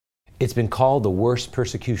It's been called the worst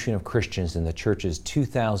persecution of Christians in the church's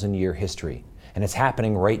 2,000-year history, and it's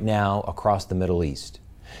happening right now across the Middle East.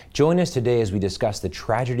 Join us today as we discuss the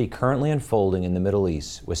tragedy currently unfolding in the Middle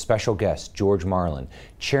East with special guest George Marlin,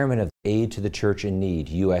 chairman of Aid to the Church in Need,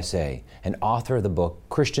 USA, and author of the book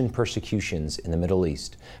Christian Persecutions in the Middle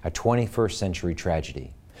East, a 21st Century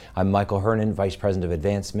Tragedy. I'm Michael Hernon, Vice President of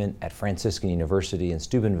Advancement at Franciscan University in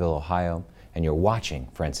Steubenville, Ohio, and you're watching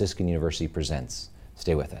Franciscan University Presents.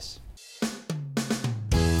 Stay with us.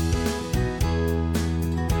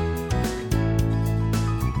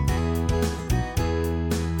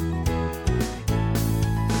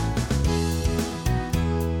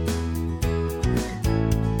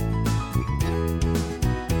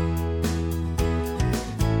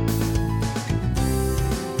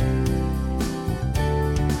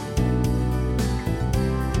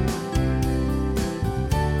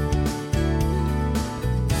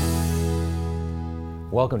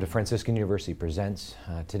 Welcome to Franciscan University Presents.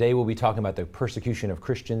 Today we'll be talking about the persecution of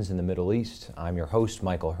Christians in the Middle East. I'm your host,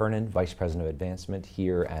 Michael Hernon, Vice President of Advancement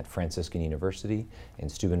here at Franciscan University in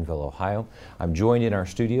Steubenville, Ohio. I'm joined in our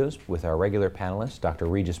studios with our regular panelists, Dr.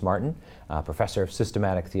 Regis Martin, Professor of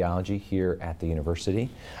Systematic Theology here at the university,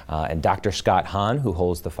 and Dr. Scott Hahn, who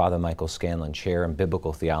holds the Father Michael Scanlon Chair in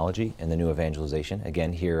Biblical Theology and the New Evangelization,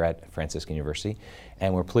 again here at Franciscan University.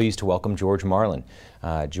 And we're pleased to welcome George Marlin.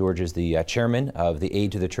 George is the chairman of the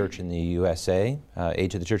Aid to the Church in the USA,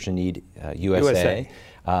 Aid to the Church in Need USA.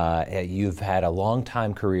 You've had a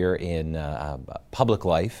long-time career in public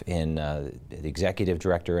life, in the executive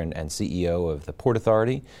director and CEO of the Port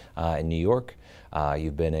Authority in New York.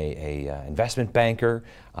 You've been a investment banker.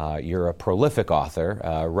 You're a prolific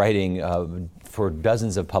author, writing for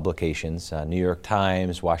dozens of publications, New York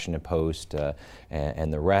Times, Washington Post,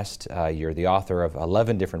 and the rest. You're the author of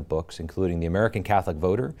 11 different books, including The American Catholic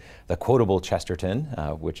Voter, The Quotable Chesterton,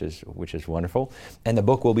 which is wonderful, and the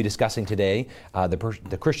book we'll be discussing today,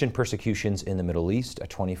 The Christian Persecutions in the Middle East, a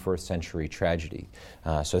 21st Century Tragedy.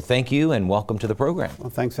 So thank you and welcome to the program. Well,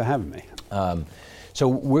 thanks for having me. So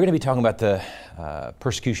we're going to be talking about the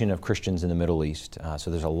persecution of Christians in the Middle East. So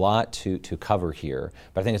there's a lot to cover here,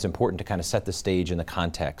 but I think it's important to kind of set the stage and the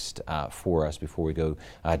context for us before we go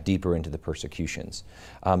deeper into the persecutions.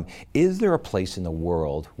 Is there a place in the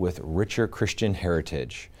world with richer Christian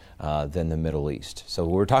heritage than the Middle East? So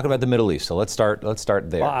we're talking about the Middle East, so let's start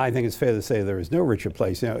there. Well, I think it's fair to say there is no richer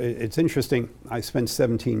place. You know, it's interesting. I spent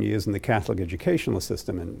 17 years in the Catholic educational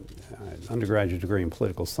system and an undergraduate degree in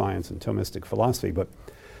political science and Thomistic philosophy, but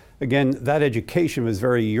again, that education was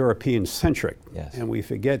very European-centric. Yes. And we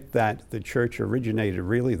forget that the church originated,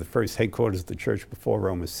 really, the first headquarters of the church before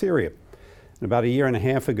Rome was Syria. And about a year and a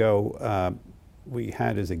half ago, we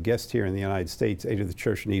had as a guest here in the United States, Aid to the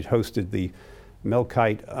Church in Need hosted the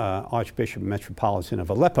Melkite Archbishop Metropolitan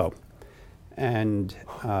of Aleppo. And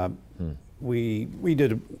we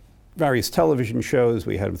did various television shows.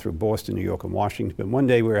 We had them through Boston, New York, and Washington. But one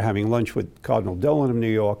day we were having lunch with Cardinal Dolan of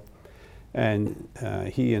New York, and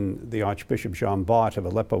he and the Archbishop Jean Bart of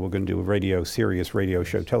Aleppo were going to do a serious radio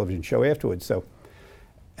show, television show afterwards. So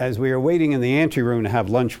as we were waiting in the anteroom to have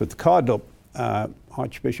lunch with the Cardinal,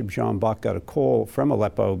 Archbishop Jean Bart got a call from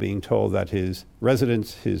Aleppo being told that his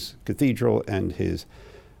residence, his cathedral, and his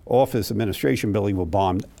office administration building were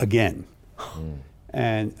bombed again.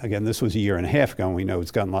 And again, this was a year and a half ago, and we know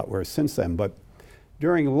it's gotten a lot worse since then. But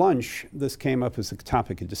during lunch, this came up as a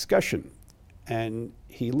topic of discussion. And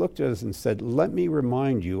he looked at us and said, "Let me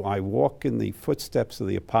remind you, I walk in the footsteps of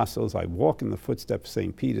the apostles. I walk in the footsteps of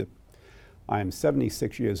St. Peter. I am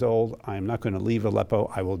 76 years old. I am not going to leave Aleppo.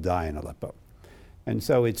 I will die in Aleppo." And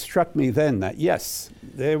so it struck me then that, yes,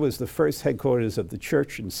 there was the first headquarters of the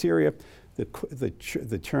church in Syria.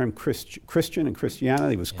 The term Christian and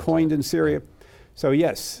Christianity was coined in Syria. So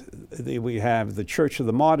yes, we have the Church of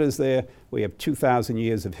the Martyrs there. We have 2,000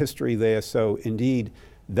 years of history there. So indeed,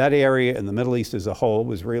 that area in the Middle East as a whole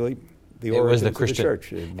was really the origins of the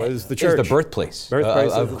church. It was the church. It's the birthplace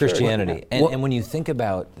of Christianity. And when you think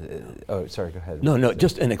about, sorry, go ahead. No,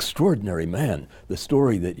 just an extraordinary man. The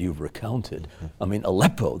story that you've recounted. I mean,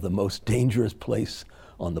 Aleppo, the most dangerous place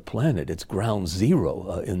on the planet. It's ground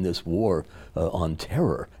zero in this war on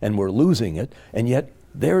terror, and we're losing it. And yet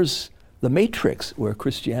there's the matrix where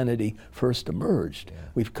Christianity first emerged. Yeah.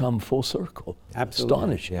 We've come full circle. Absolutely.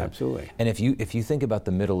 Astonishing. Yeah. Absolutely. And if you think about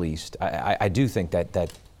the Middle East, I do think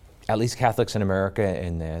that at least Catholics in America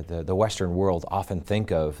and the Western world often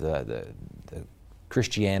think of the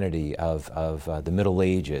Christianity of the Middle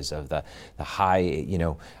Ages, of the high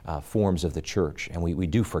forms of the church, and we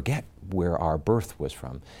do forget where our birth was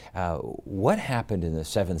from. What happened in the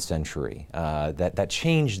 7th century that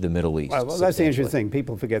changed the Middle East? Well, that's the interesting thing.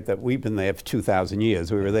 People forget that we've been there for 2,000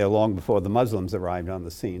 years. We were there long before the Muslims arrived on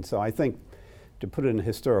the scene. So I think, to put it in a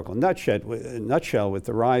historical nutshell, with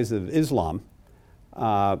the rise of Islam,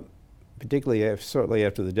 particularly shortly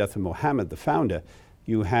after the death of Muhammad, the founder,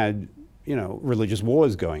 you had religious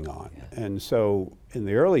wars going on. Yeah. And so in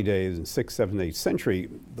the early days, in 6th, 7th, 8th century,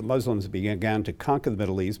 the Muslims began to conquer the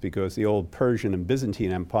Middle East because the old Persian and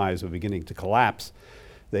Byzantine empires were beginning to collapse.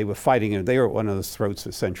 They were fighting, and they were at one of those throats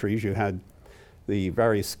for centuries. You had the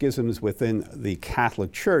various schisms within the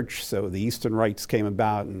Catholic Church, so the Eastern rites came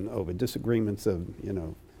about, and over disagreements of,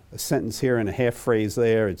 a sentence here and a half phrase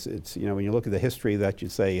there. It's when you look at the history that you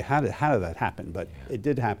say, how did that happen? But it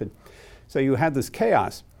did happen. So you had this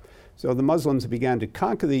chaos. So the Muslims began to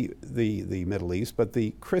conquer the Middle East, but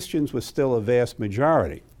the Christians were still a vast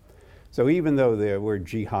majority. So even though there were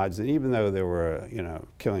jihads, and even though there were,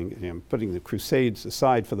 killing, putting the Crusades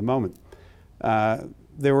aside for the moment,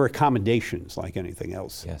 there were accommodations like anything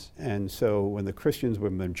else. Yes. And so when the Christians were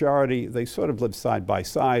majority, they sort of lived side by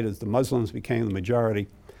side. As the Muslims became the majority,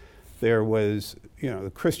 there was,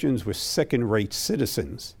 the Christians were second-rate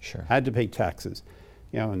citizens, sure, had to pay taxes.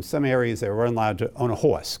 In some areas they were allowed to own a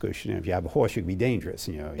horse, because if you have a horse, you can be dangerous.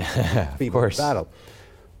 People in battle.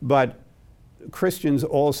 But Christians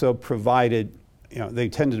also provided, they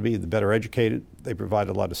tended to be the better educated. They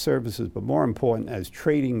provided a lot of services, but more important, as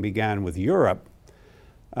trading began with Europe,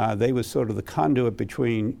 they were sort of the conduit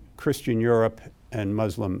between Christian Europe and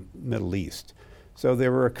Muslim Middle East. So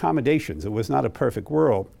there were accommodations. It was not a perfect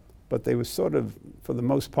world, but they were sort of, for the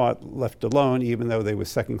most part, left alone, even though they were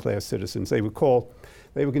second-class citizens. They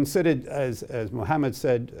were considered, as Muhammad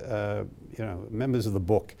said, members of the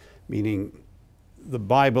book, meaning the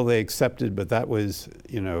Bible they accepted, but that was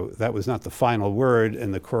not the final word,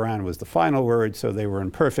 and the Quran was the final word, so they were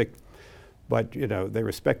imperfect. But they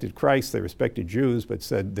respected Christ, they respected Jews, but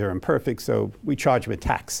said they're imperfect, so we charge them a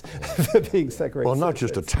tax for being second-rate Well, not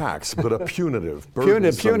citizens. just a tax, but a punitive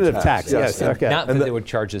tax. Yes. Okay. Not that they would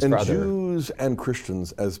charge us for other. Jews and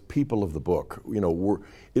Christians, as people of the book,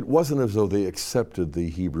 it wasn't as though they accepted the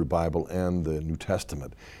Hebrew Bible and the New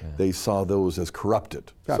Testament. Yeah. They saw those as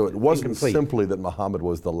corrupted. So it wasn't simply that Muhammad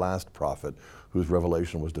was the last prophet whose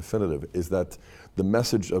revelation was definitive. Is that the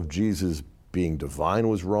message of Jesus being divine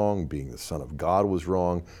was wrong, being the Son of God was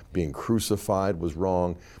wrong, being crucified was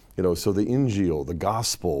wrong. So the Injil, the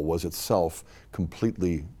gospel, was itself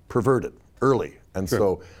completely perverted early. And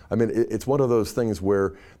sure. So, it's one of those things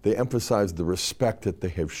where they emphasize the respect that they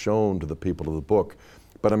have shown to the people of the book.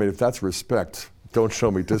 But if that's respect, don't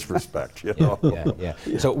show me disrespect, Yeah.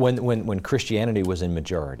 So when Christianity was in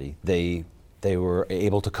majority, they were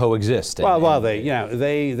able to coexist. They ran the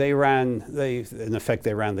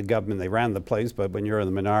government, they ran the place, but when you're in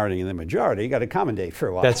the minority and the majority, you got to accommodate for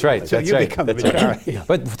a while. That's right. So you become the majority. Right.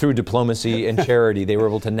 But through diplomacy and charity, they were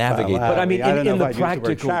able to navigate. But in the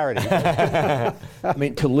practical, charity.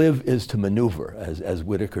 To live is to maneuver, as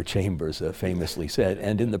Whittaker Chambers famously said,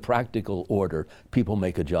 and in the practical order, people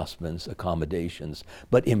make adjustments, accommodations,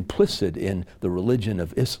 but implicit in the religion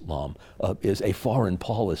of Islam is a foreign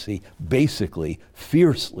policy basically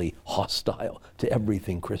fiercely hostile to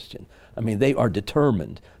everything Christian. They are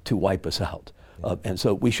determined to wipe us out. And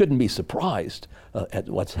so we shouldn't be surprised at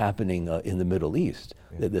what's happening in the Middle East,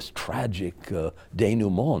 this tragic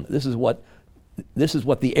denouement. This is what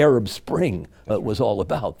the Arab Spring was all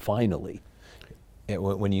about, finally. Yeah,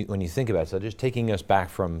 when you think about it, so just taking us back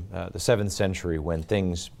from the 7th century when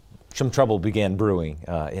some trouble began brewing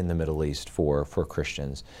in the Middle East for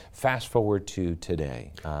Christians. Fast forward to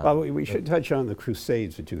today. We should touch on the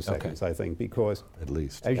Crusades for 2 seconds, I think, because at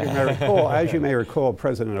least, as you may recall,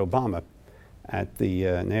 President Obama at the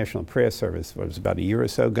National Prayer Service was about a year or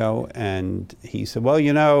so ago, and he said, well,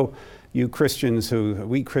 we Christians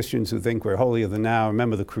who think we're holier than thou,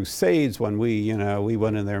 remember the Crusades when we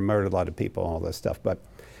went in there and murdered a lot of people, all this stuff. But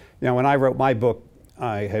when I wrote my book,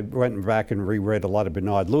 I had went back and reread a lot of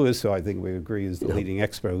Bernard Lewis, so I think we agree is the leading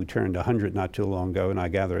expert, who turned 100 not too long ago, and I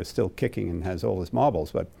gather is still kicking and has all his marbles.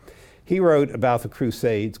 But he wrote about the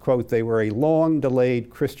Crusades, quote, "They were a long-delayed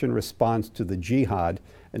Christian response to the jihad,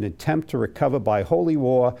 an attempt to recover by holy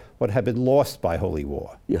war what had been lost by holy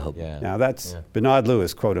war." Yeah. Now that's Bernard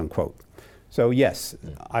Lewis, quote unquote. So yes,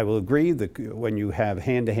 I will agree that when you have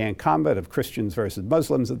hand-to-hand combat of Christians versus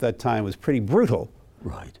Muslims at that time, it was pretty brutal.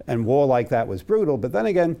 Right. And war like that was brutal. But then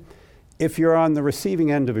again, if you're on the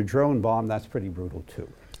receiving end of a drone bomb, that's pretty brutal too.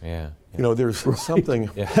 Yeah. You know, there's something,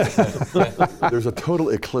 there's a total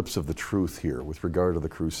eclipse of the truth here with regard to the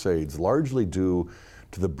Crusades, largely due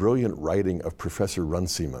to the brilliant writing of Professor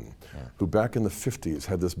Runciman, who back in the 50s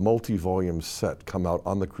had this multi-volume set come out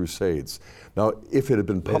on the Crusades. Now, if it had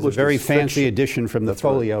been published There's a very as fancy fiction, edition from the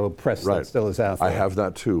Folio press that still is out there. I have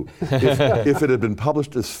that too. If it had been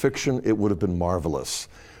published as fiction, it would have been marvelous.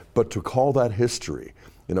 But to call that history,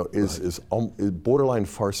 you know, is borderline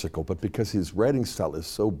farcical, but because his writing style is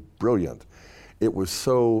so brilliant, it was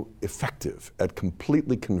so effective at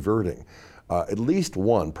completely converting at least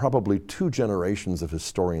one, probably two generations of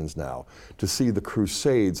historians now to see the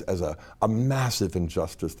Crusades as a massive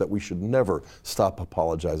injustice that we should never stop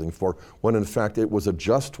apologizing for, when in fact it was a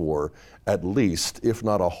just war, at least, if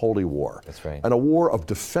not a holy war. That's right. And a war of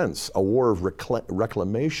defense, a war of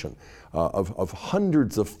reclamation of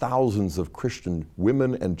hundreds of thousands of Christian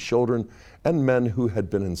women and children and men who had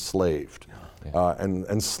been enslaved.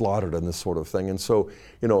 And slaughtered and this sort of thing. And so,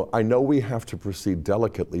 you know, I know we have to proceed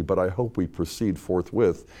delicately, but I hope we proceed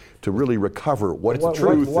forthwith to really recover what the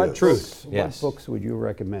truth is. What truth? Yes. What books would you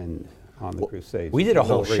recommend on the Crusades? We did a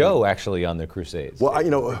whole show actually on the Crusades. Well,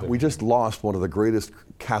 you know, we just lost one of the greatest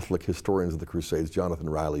Catholic historians of the Crusades, Jonathan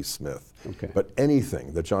Riley Smith. Okay. But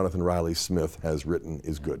anything that Jonathan Riley Smith has written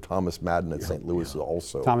is good. Thomas Madden at St. Louis is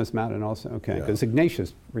also. Thomas Madden also? Okay, because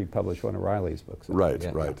Ignatius republished one of Riley's books. Right,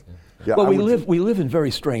 right. Yeah, well, we live in very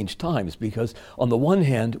strange times, because on the one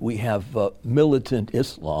hand we have militant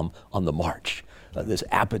Islam on the march, this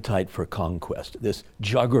appetite for conquest, this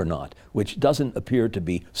juggernaut which doesn't appear to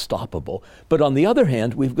be stoppable. But on the other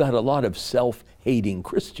hand, we've got a lot of self-hating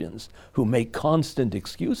Christians who make constant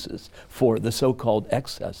excuses for the so-called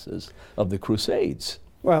excesses of the Crusades.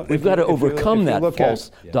 Well, we've got to overcome that false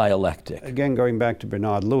dialectic. Again, going back to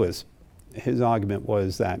Bernard Lewis, his argument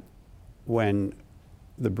was that when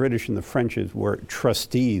the British and the French were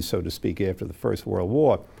trustees, so to speak, after the First World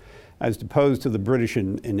War, as opposed to the British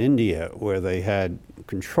in India, where they had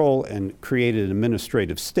control and created an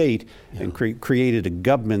administrative state and created a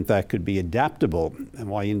government that could be adaptable. And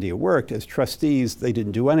while India worked, as trustees, they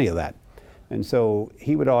didn't do any of that. And so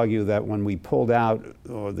he would argue that when we pulled out,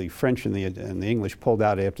 or the French and the English pulled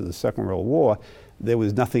out after the Second World War, there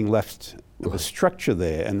was nothing left of a structure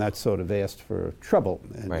there, and that sort of asked for trouble.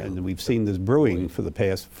 And we've seen this brewing for the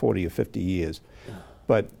past 40 or 50 years.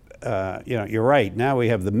 But you know, you're right. Now we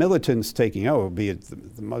have the militants taking over, be it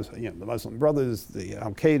the Muslim Brothers, the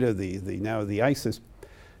Al Qaeda, now the ISIS.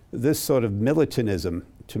 This sort of militantism,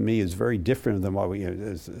 to me, is very different than what we.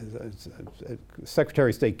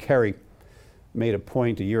 Secretary of State Kerry made a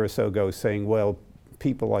point a year or so ago, saying, "Well,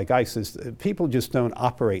 people like ISIS, people just don't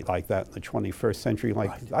operate like that in the 21st century."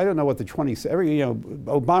 Like, I don't know what the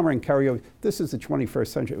Obama and Kerry, this is the 21st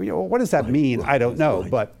century. You know, what does that mean? I don't know.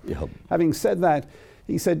 But having said that,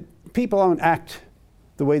 he said, people don't act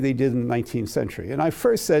the way they did in the 19th century. And I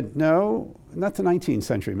first said, no, not the 19th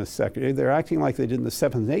century, Mr. Secretary. They're acting like they did in the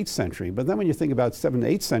 7th and 8th century. But then when you think about 7th and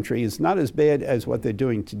 8th century, it's not as bad as what they're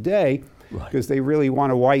doing today, because they really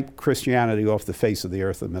want to wipe Christianity off the face of the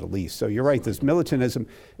earth of the Middle East. So you're right, this militantism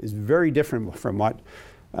is very different from what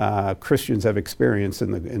Christians have experienced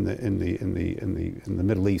in the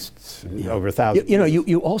Middle East over thousands. You know,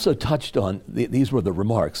 you also touched on these were the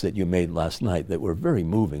remarks that you made last night that were very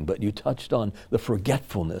moving. But you touched on the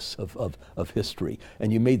forgetfulness of history,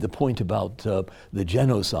 and you made the point about the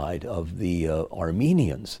genocide of the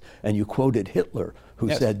Armenians, and you quoted Hitler, who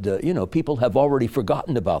said, you know, people have already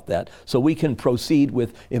forgotten about that, so we can proceed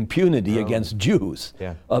with impunity against Jews.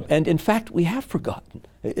 And in fact, we have forgotten.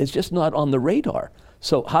 It's just not on the radar.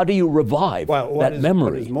 So how do you revive that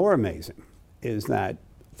memory? What is more amazing is that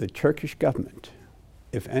the Turkish government,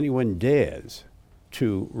 if anyone dares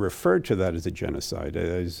to refer to that as a genocide,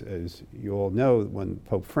 as you all know, when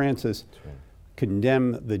Pope Francis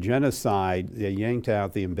condemned the genocide, they yanked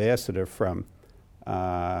out the ambassador from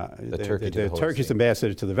the Turkish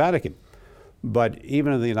ambassador to the Vatican. But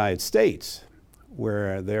even in the United States,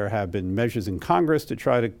 where there have been measures in Congress to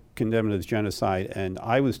try to condemn it as genocide, and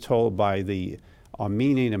I was told by the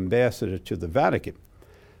Armenian ambassador to the Vatican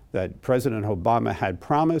that President Obama had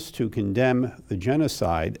promised to condemn the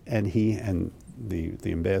genocide, and he and the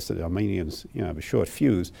ambassador, Armenians, you know, have a short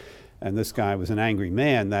fuse, and this guy was an angry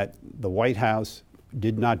man, that the White House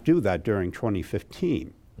did not do that during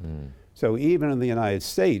 2015. So even in the United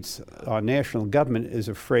States, our national government is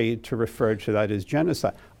afraid to refer to that as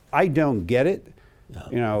genocide. I don't get it.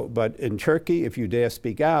 You know, but in Turkey, if you dare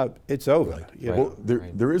speak out, it's over. Well,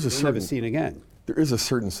 there is a certain, never seen again. There is a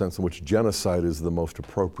certain sense in which genocide is the most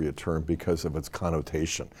appropriate term because of its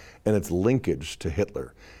connotation and its linkage to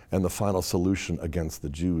Hitler and the final solution against the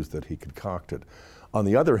Jews that he concocted. On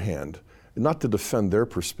the other hand, not to defend their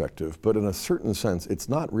perspective, but in a certain sense, it's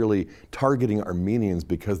not really targeting Armenians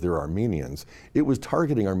because they're Armenians. It was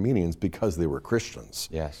targeting Armenians because they were Christians.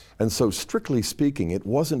 Yes. And so, strictly speaking, it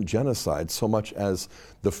wasn't genocide so much as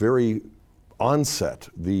the very onset,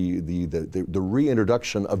 the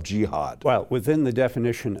reintroduction of jihad. Well, within the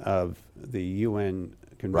definition of the UN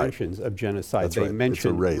conventions of genocide, That's they right.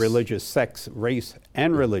 mention It's a race. religious, sex, race,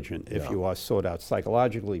 and religion if you are sought out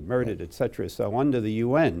psychologically, murdered, etc. So under the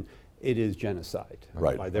UN, it is genocide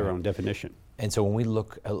by their own definition. And so when we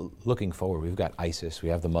looking forward, we've got ISIS, we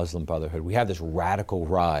have the Muslim Brotherhood, we have this radical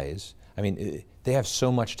rise. I mean, they have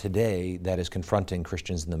so much today that is confronting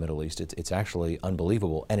Christians in the Middle East. It's actually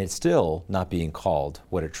unbelievable, and it's still not being called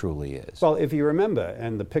what it truly is. Well, if you remember,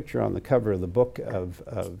 and the picture on the cover of the book of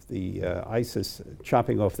the ISIS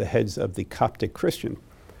chopping off the heads of the Coptic Christian,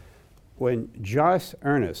 when Josh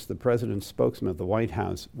Earnest, the president's spokesman of the White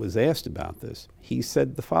House, was asked about this, he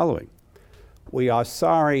said the following: "We are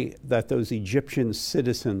sorry that those Egyptian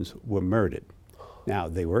citizens were murdered." Now,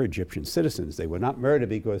 they were Egyptian citizens. They were not murdered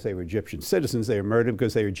because they were Egyptian citizens. They were murdered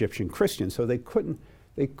because they were Egyptian Christians. So they couldn't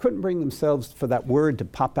bring themselves for that word to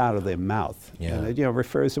pop out of their mouth. Yeah. And it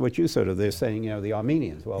refers to what you sort of, they're saying, the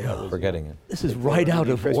Armenians. Well, that was, Forgetting it. This is right out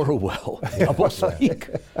of Orwell. Double speak.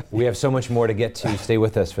 We have so much more to get to. Stay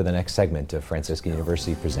with us for the next segment of Franciscan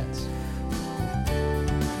University Presents.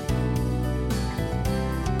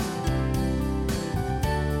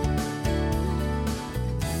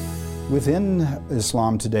 Within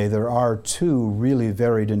Islam today, there are two really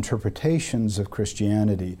varied interpretations of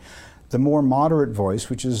Christianity. The more moderate voice,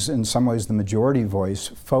 which is in some ways the majority voice,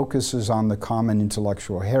 focuses on the common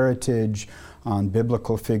intellectual heritage, on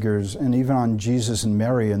biblical figures, and even on Jesus and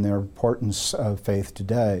Mary and their importance of faith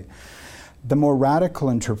today. The more radical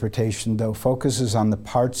interpretation, though, focuses on the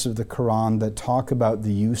parts of the Quran that talk about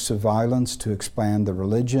the use of violence to expand the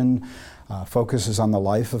religion, focuses on the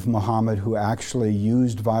life of Muhammad, who actually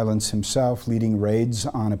used violence himself, leading raids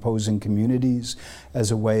on opposing communities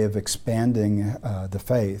as a way of expanding the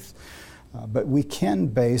faith. But we can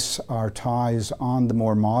base our ties on the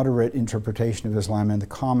more moderate interpretation of Islam and the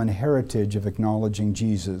common heritage of acknowledging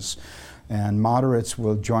Jesus. And moderates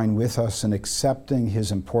will join with us in accepting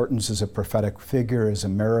his importance as a prophetic figure, as a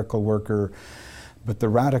miracle worker. But the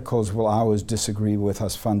radicals will always disagree with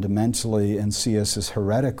us fundamentally and see us as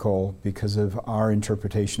heretical because of our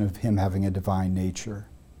interpretation of him having a divine nature.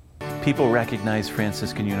 People recognize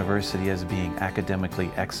Franciscan University as being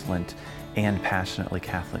academically excellent and passionately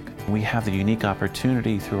Catholic. We have the unique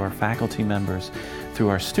opportunity through our faculty members, through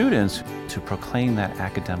our students, to proclaim that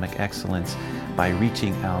academic excellence by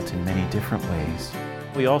reaching out in many different ways.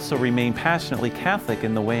 We also remain passionately Catholic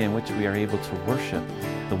in the way in which we are able to worship,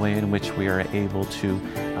 the way in which we are able to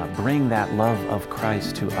bring that love of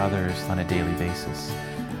Christ to others on a daily basis.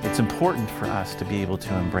 It's important for us to be able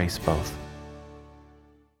to embrace both.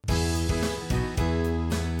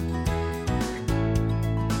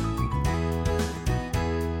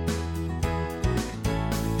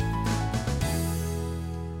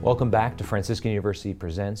 Welcome back to Franciscan University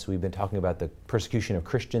Presents. We've been talking about the persecution of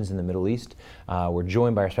Christians in the Middle East. We're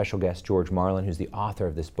joined by our special guest, George Marlin, who's the author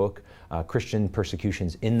of this book, Christian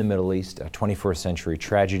Persecutions in the Middle East, a 21st Century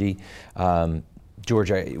Tragedy.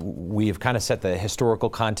 George, we have kind of set the historical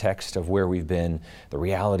context of where we've been, the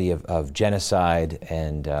reality of genocide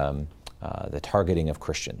and the targeting of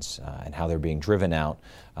Christians and how they're being driven out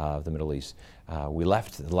of the Middle East. We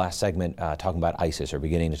left the last segment talking about ISIS, or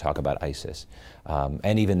beginning to talk about ISIS,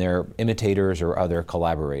 and even their imitators or other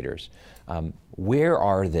collaborators. Where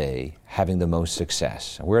are they having the most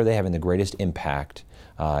success? Where are they having the greatest impact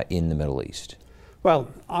in the Middle East? Well,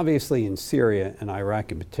 obviously in Syria and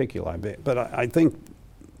Iraq in particular, but I think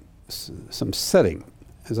some setting.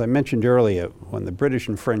 As I mentioned earlier, when the British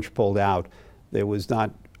and French pulled out, there was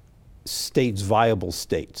not viable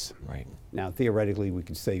states. Right. Now, theoretically, we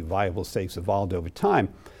could say viable states evolved over time,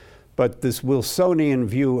 but this Wilsonian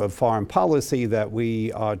view of foreign policy that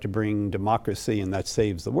we are to bring democracy and that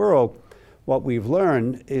saves the world, what we've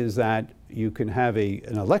learned is that you can have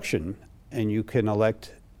an election and you can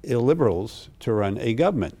elect illiberals to run a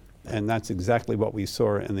government. And that's exactly what we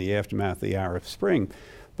saw in the aftermath of the Arab Spring.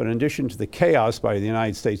 But in addition to the chaos by the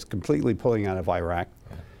United States completely pulling out of Iraq,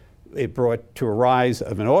 it brought to a rise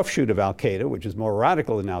of an offshoot of al-Qaeda, which is more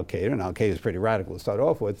radical than al-Qaeda, and al-Qaeda is pretty radical to start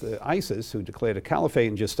off with, ISIS, who declared a caliphate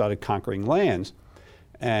and just started conquering lands.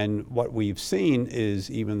 And what we've seen is,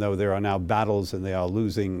 even though there are now battles and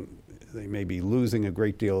they may be losing a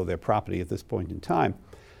great deal of their property at this point in time,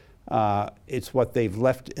 it's what they've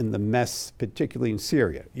left in the mess, particularly in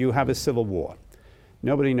Syria. You have a civil war.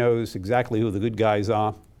 Nobody knows exactly who the good guys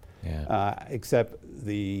are. except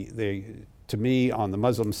to me, on the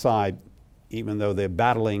Muslim side, even though they're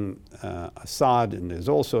battling Assad and there's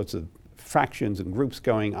all sorts of factions and groups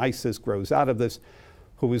going, ISIS grows out of this,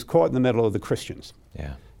 who was caught in the middle of the Christians.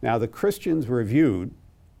 Now, the Christians were viewed,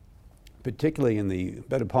 particularly in the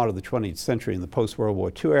better part of the 20th century, in the post-World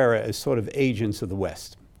War II era, as sort of agents of the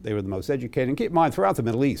West. They were the most educated. And keep in mind, throughout the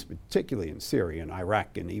Middle East, particularly in Syria and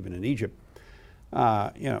Iraq and even in Egypt,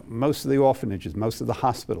 most of the orphanages, most of the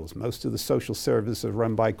hospitals, most of the social services are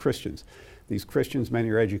run by Christians. These Christians, many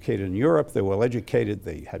are educated in Europe, they're well educated,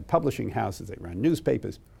 they had publishing houses, they ran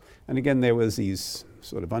newspapers. And again, there was these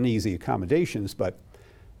sort of uneasy accommodations, but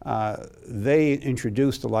they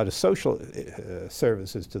introduced a lot of social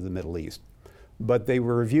services to the Middle East. But they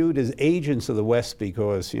were viewed as agents of the West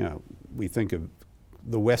because, we think of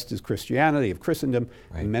the West as Christianity, of Christendom,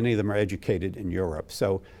 and many of them are educated in Europe.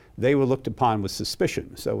 So they were looked upon with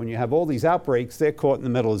suspicion. So when you have all these outbreaks, they're caught in the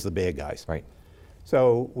middle as the bad guys.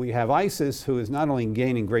 So we have ISIS, who is not only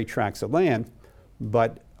gaining great tracts of land,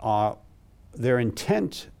 but their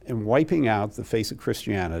intent in wiping out the face of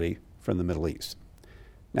Christianity from the Middle East.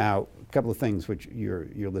 Now, a couple of things which your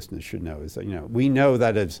listeners should know is that, we know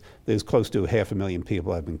that there's close to 500,000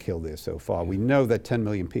 people have been killed there so far. We know that 10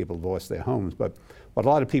 million people have lost their homes, but what a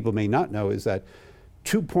lot of people may not know is that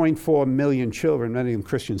 2.4 million children, many of them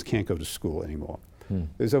Christians, can't go to school anymore.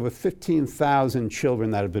 There's over 15,000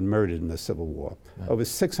 children that have been murdered in the Civil War. Over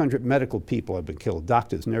 600 medical people have been killed,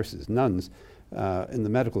 doctors, nurses, nuns, in the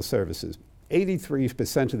medical services.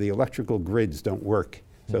 83% of the electrical grids don't work,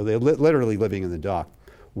 so they're literally living in the dark.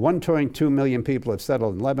 1.2 million people have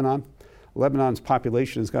settled in Lebanon. Lebanon's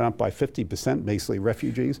population has gone up by 50%, basically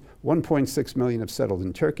refugees. 1.6 million have settled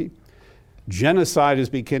in Turkey. Genocide is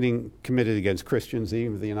beginning committed against Christians,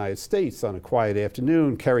 even in the United States. On a quiet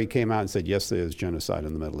afternoon, Kerry came out and said, yes, there's genocide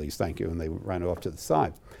in the Middle East, thank you, and they ran off to the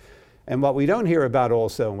side. And what we don't hear about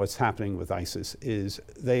also, and what's happening with ISIS, is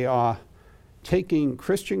they are taking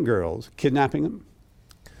Christian girls, kidnapping them,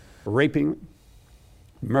 raping them,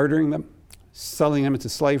 murdering them, selling them into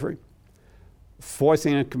slavery,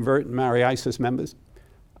 forcing them to convert and marry ISIS members.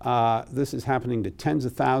 This is happening to tens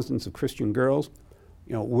of thousands of Christian girls.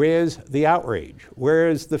 Where's the outrage?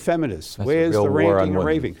 Where's the feminists? Where's the ranting and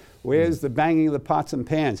raving? Where's the banging of the pots and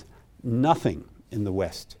pans? Nothing in the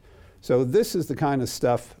West. So this is the kind of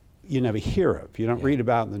stuff you never hear of. You don't read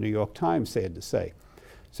about in the New York Times, sad to say.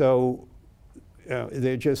 So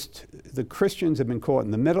the Christians have been caught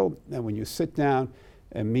in the middle, and when you sit down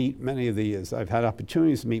and meet many of these, I've had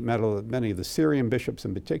opportunities to meet many of the Syrian bishops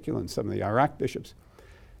in particular, and some of the Iraq bishops.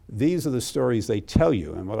 These are the stories they tell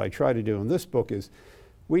you, and what I try to do in this book is,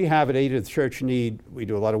 we have at Aid of the Church Need, we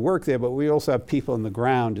do a lot of work there, but we also have people on the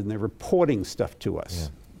ground, and they're reporting stuff to us.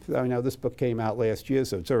 So, this book came out last year,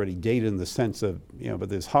 so it's already dated in the sense of, but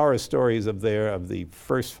there's horror stories of the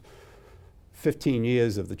first 15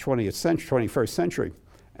 years of the 21st century,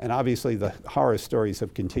 and obviously the horror stories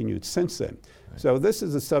have continued since then. So this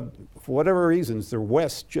is for whatever reasons, the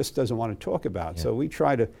West just doesn't want to talk about. So we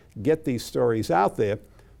try to get these stories out there,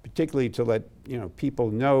 particularly to let people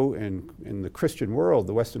know in the Christian world,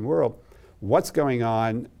 the Western world, what's going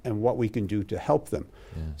on and what we can do to help them.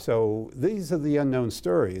 So these are the unknown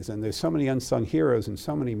stories, and there's so many unsung heroes and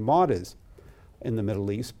so many martyrs in the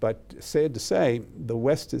Middle East, but sad to say, the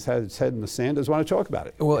West has had its head in the sand, doesn't want to talk about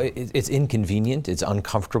it. Well, it's inconvenient, it's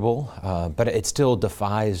uncomfortable, but it still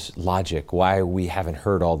defies logic why we haven't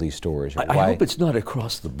heard all these stories. I hope it's not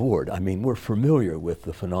across the board. I mean, we're familiar with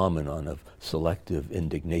the phenomenon of selective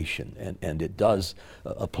indignation, and it does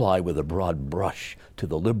apply with a broad brush to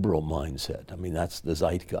the liberal mindset. I mean, that's the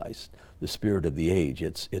zeitgeist, the spirit of the age.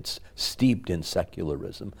 It's steeped in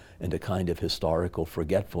secularism and a kind of historical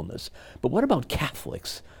forgetfulness. But what about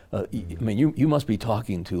Catholics? I mean, you must be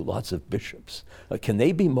talking to lots of bishops. Can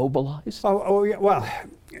they be mobilized? Oh yeah. Well,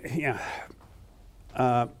 yeah.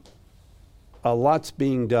 A lot's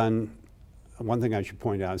being done. One thing I should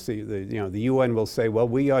point out is the UN will say, well,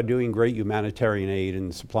 we are doing great humanitarian aid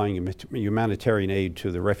and supplying humanitarian aid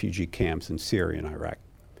to the refugee camps in Syria and Iraq.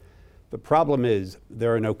 The problem is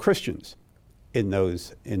there are no Christians in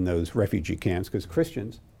those refugee camps, because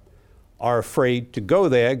Christians are afraid to go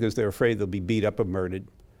there because they're afraid they'll be beat up or murdered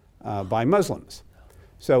by Muslims.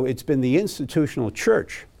 So it's been the institutional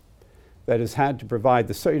church that has had to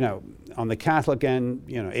provide on the Catholic end,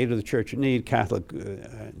 Aid of the Church in Need, Catholic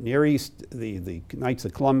Near East, the Knights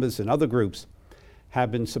of Columbus and other groups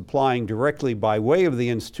have been supplying directly by way of the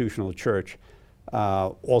institutional church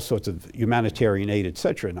all sorts of humanitarian aid,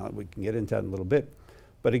 etc. Now, we can get into that in a little bit.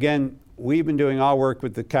 But again, we've been doing our work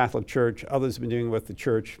with the Catholic Church. Others have been doing it with the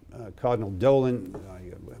Church. Cardinal Dolan,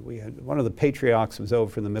 we had one of the patriarchs was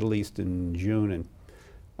over from the Middle East in June,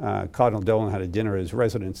 and Cardinal Dolan had a dinner at his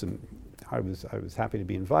residence, and I was happy to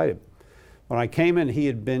be invited. When I came in, he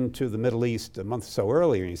had been to the Middle East a month or so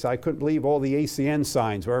earlier, and he said, I couldn't believe all the ACN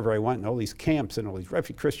signs wherever I went, and all these camps and all these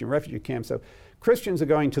Christian refugee camps. So Christians are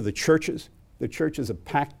going to the churches. The churches are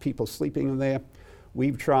packed, people sleeping in there.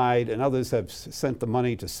 We've tried, and others have sent the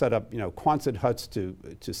money to set up, Quonset huts, to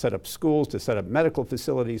set up schools, to set up medical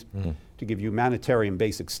facilities, to give humanitarian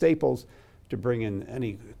basic staples, to bring in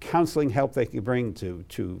any counseling help they can bring,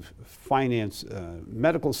 to finance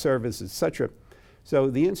medical services, etc.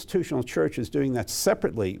 So the institutional church is doing that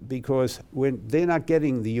separately because they're not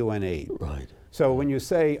getting the UN aid. Right. So when you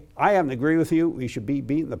say, I happen to agree with you, we should be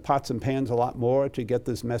beating the pots and pans a lot more to get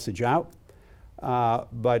this message out.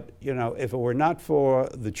 But if it were not for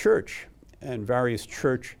the church and various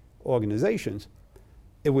church organizations,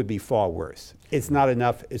 it would be far worse. It's not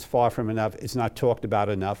enough. It's far from enough. It's not talked about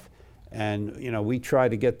enough. And we try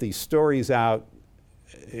to get these stories out.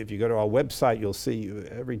 If you go to our website, you'll see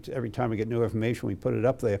every time we get new information, we put it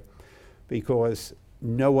up there, because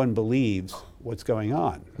no one believes what's going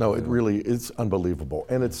on. No, it really is unbelievable,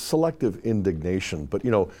 and it's selective indignation. But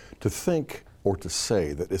to think or to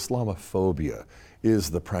say that Islamophobia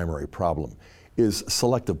is the primary problem is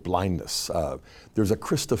selective blindness. There's a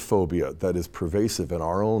Christophobia that is pervasive in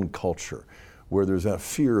our own culture, where there's a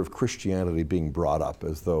fear of Christianity being brought up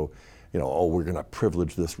as though, we're going to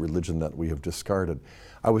privilege this religion that we have discarded.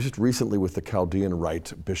 I was just recently with the Chaldean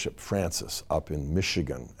Rite Bishop Francis up in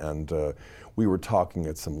Michigan, and we were talking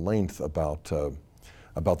at some length about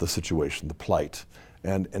the situation, the plight.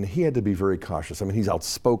 And he had to be very cautious. I mean, he's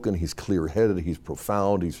outspoken, he's clear-headed, he's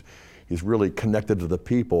profound, he's really connected to the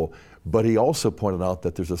people, but he also pointed out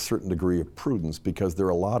that there's a certain degree of prudence because there are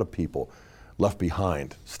a lot of people left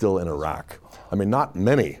behind still in Iraq. I mean, not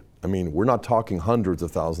many. I mean, we're not talking hundreds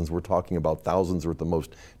of thousands, we're talking about thousands or at the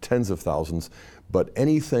most tens of thousands, but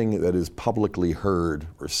anything that is publicly heard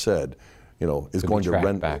or said, is going to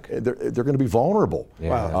rend back. They're going to be vulnerable. Yeah.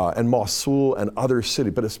 Wow. And Mosul and other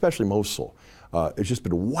cities, but especially Mosul, it's just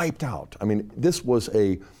been wiped out. I mean, this was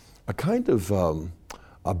a kind of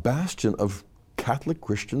a bastion of Catholic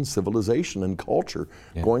Christian civilization and culture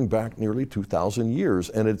going back nearly 2,000 years.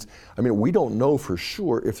 And we don't know for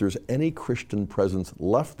sure if there's any Christian presence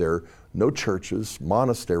left there. No churches,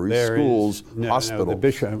 monasteries, schools, hospitals. No, the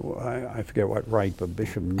bishop, I forget what rite, but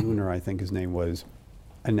Bishop Nooner, I think his name was,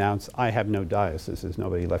 announced, I have no diocese. There's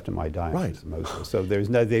nobody left in my diocese. Right. So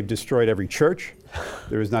they've destroyed every church.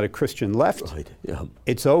 There is not a Christian left. Right. Yeah.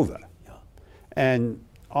 It's over. Yeah. And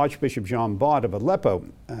Archbishop John Bart of Aleppo,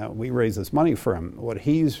 we raised this money for him. What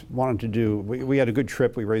he's wanted to do, we had a good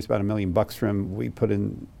trip. We raised about $1 million for him. We put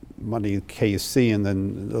in money, KSC, and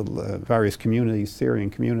then the various communities,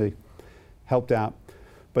 Syrian community, helped out.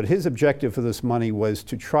 But his objective for this money was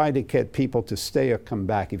to try to get people to stay or come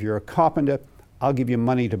back. If you're a carpenter, I'll give you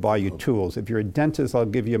money to buy your tools. If you're a dentist, I'll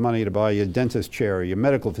give you money to buy your dentist chair or your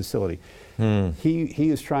medical facility. He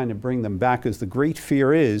is trying to bring them back, because the great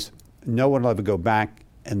fear is no one will ever go back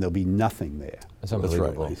and there'll be nothing there. That's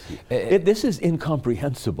unbelievable. That's right. This is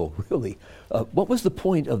incomprehensible, really. What was the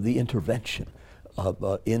point of the intervention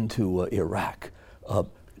into Iraq?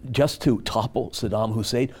 Just to topple Saddam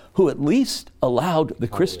Hussein, who at least allowed the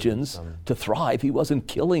Christians to thrive. He wasn't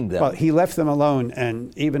killing them. Well, he left them alone,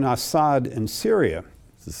 and even Assad in Syria,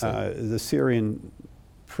 the Syrian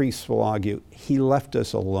priests will argue, he left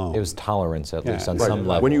us alone. It was tolerance, at least, on some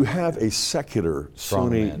level. When you have a secular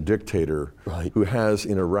Sunni dictator who has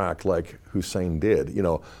in Iraq, like Hussein did,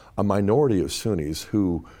 a minority of Sunnis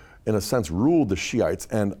who, in a sense, ruled the Shiites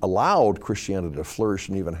and allowed Christianity to flourish,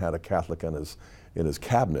 and even had a Catholic in his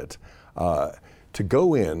cabinet, to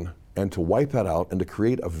go in and to wipe that out and to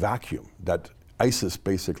create a vacuum that ISIS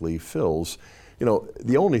basically fills.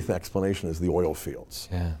 The only explanation is the oil fields.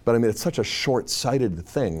 Yeah. But it's such a short-sighted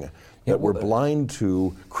thing that we're blind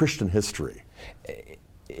to Christian history.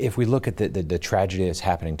 If we look at the tragedy that's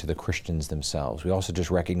happening to the Christians themselves, we also just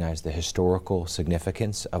recognize the historical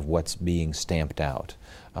significance of what's being stamped out.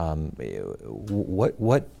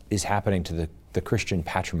 What is happening to the Christian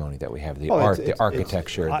patrimony that we have, the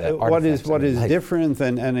architecture, the artifacts? What is different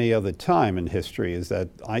than any other time in history is that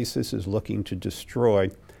ISIS is looking to destroy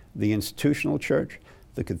the institutional church,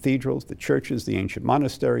 the cathedrals, the churches, the ancient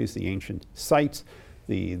monasteries, the ancient sites.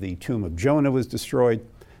 The tomb of Jonah was destroyed,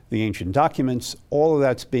 the ancient documents, all of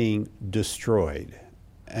that's being destroyed.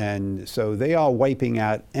 And so they are wiping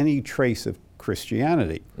out any trace of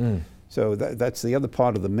Christianity. So that's the other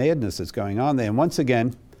part of the madness that's going on there. And once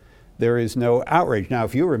again, there is no outrage. Now,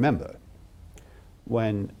 if you remember,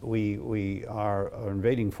 when our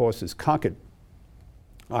invading forces conquered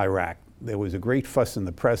Iraq, there was a great fuss in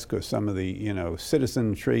the press because some of the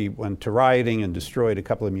citizenry went to rioting and destroyed a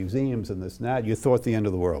couple of museums and this and that. You thought the end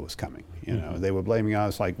of the world was coming. They were blaming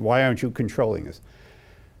us, like, why aren't you controlling us?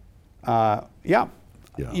 Yeah,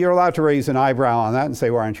 you're allowed to raise an eyebrow on that and say,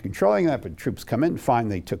 why aren't you controlling that? But troops come in, fine,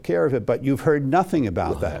 they took care of it. But you've heard nothing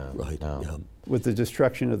about that. Right. No. Yeah. With the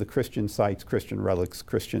destruction of the Christian sites, Christian relics,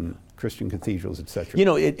 Christian cathedrals, etc.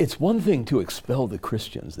 It's one thing to expel the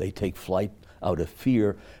Christians. They take flight out of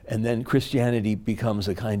fear, and then Christianity becomes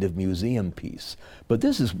a kind of museum piece. But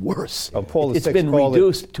this is worse. Oh, Paul it's been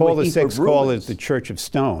reduced to a heap of call ruins. it the Church of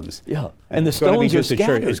Stones. Yeah, and the stones are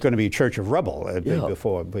scattered. It's going to be a church of rubble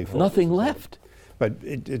before nothing left. But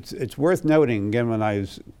it's worth noting, again, when I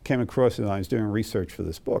came across it when I was doing research for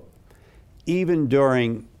this book, even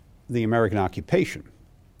during the American occupation,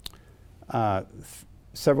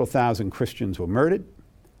 several thousand Christians were murdered.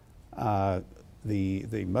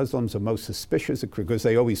 The Muslims are most suspicious because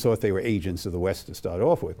they always thought they were agents of the West to start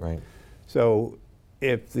off with. Right. So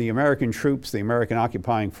if the American troops, the American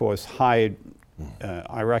occupying force, hired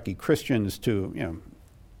Iraqi Christians to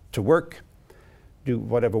work, do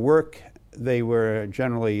whatever work, they were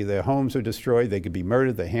generally, their homes were destroyed, they could be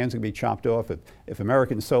murdered, their hands could be chopped off. If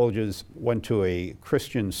American soldiers went to a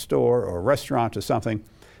Christian store or a restaurant or something,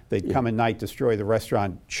 they'd come at night, destroy the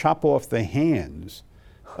restaurant, chop off the hands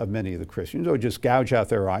of many of the Christians, or just gouge out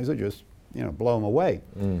their eyes, or just blow them away.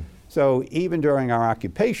 So even during our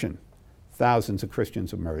occupation, thousands of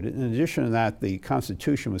Christians were murdered. In addition to that, the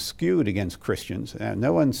Constitution was skewed against Christians, and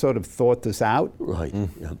no one sort of thought this out. Right.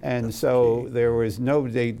 Yeah, and so there was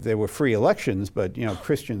there were free elections, but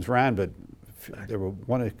Christians ran, but there were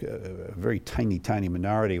a very tiny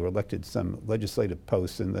minority were elected some legislative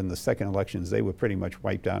posts, and then the second elections, they were pretty much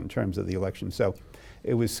wiped out in terms of the election. So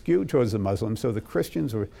it was skewed towards the Muslims, so the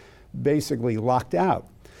Christians were basically locked out.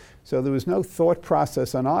 So there was no thought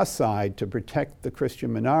process on our side to protect the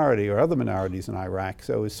Christian minority or other minorities in Iraq,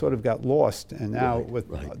 so it sort of got lost. And now with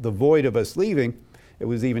the void of us leaving, it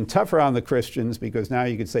was even tougher on the Christians, because now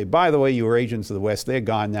you could say, by the way, you were agents of the West, they're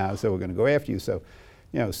gone now, so we're going to go after you. So,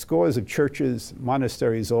 scores of churches,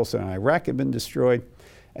 monasteries also in Iraq have been destroyed.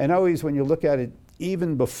 And always when you look at it,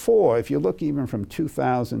 even before, if you look even from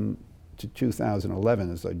 2000 to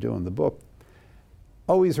 2011, as I do in the book,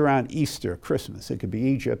 always around Easter, Christmas. It could be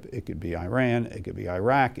Egypt, it could be Iran, it could be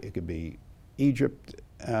Iraq, it could be Egypt,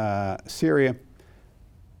 Syria.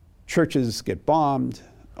 Churches get bombed,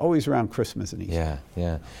 always around Christmas and Easter.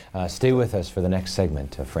 Yeah. Stay with us for the next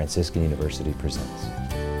segment of Franciscan University Presents.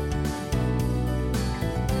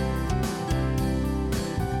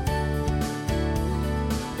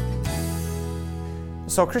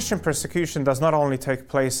 So Christian persecution does not only take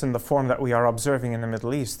place in the form that we are observing in the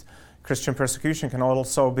Middle East. Christian persecution can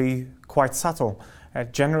also be quite subtle.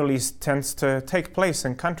 It generally tends to take place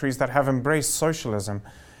in countries that have embraced socialism.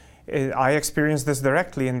 I experienced this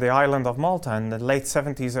directly in the island of Malta in the late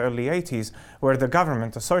 70s, early 80s, where the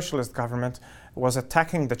government, the socialist government, was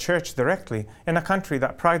attacking the church directly in a country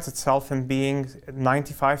that prides itself in being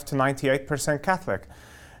 95 to 98% Catholic.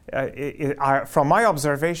 From my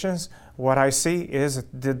observations, what I see is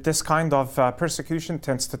that this kind of persecution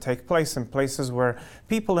tends to take place in places where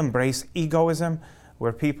people embrace egoism,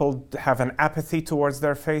 where people have an apathy towards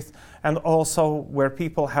their faith, and also where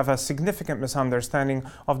people have a significant misunderstanding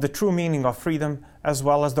of the true meaning of freedom as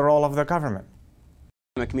well as the role of the government.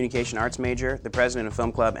 I'm a communication arts major, the president of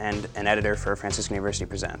Film Club, and an editor for Franciscan University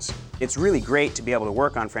Presents. It's really great to be able to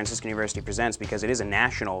work on Franciscan University Presents because it is a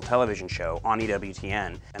national television show on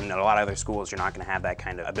EWTN, and in a lot of other schools you're not going to have that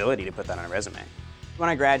kind of ability to put that on a resume. When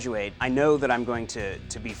I graduate, I know that I'm going to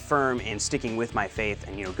be firm in sticking with my faith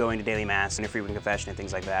and going to daily mass and a frequent confession and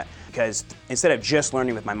things like that, because instead of just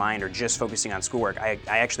learning with my mind or just focusing on schoolwork, I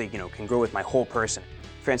actually can grow with my whole person.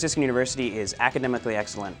 Franciscan University is academically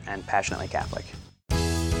excellent and passionately Catholic.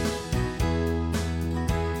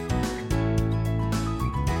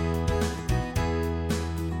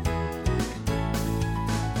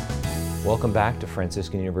 Welcome back to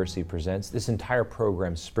Franciscan University Presents. This entire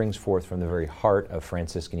program springs forth from the very heart of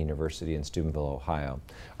Franciscan University in Steubenville, Ohio.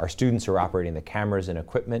 Our students are operating the cameras and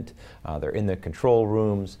equipment. They're in the control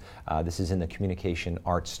rooms. This is in the communication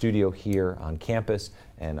arts studio here on campus,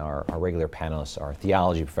 and our regular panelists are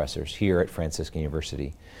theology professors here at Franciscan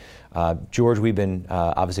University. George, we've been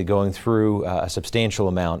obviously going through a substantial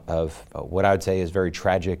amount of what I would say is very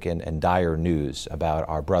tragic and dire news about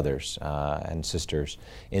our brothers and sisters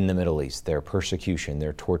in the Middle East, their persecution,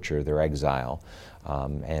 their torture, their exile,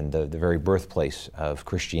 and the very birthplace of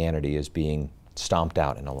Christianity is being stomped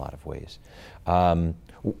out in a lot of ways.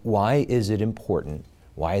 Why is it important,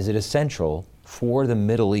 why is it essential for the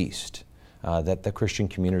Middle East that the Christian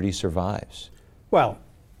community survives? Well,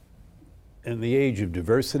 in the age of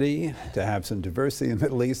diversity, to have some diversity in the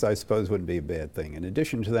Middle East, I suppose, wouldn't be a bad thing. In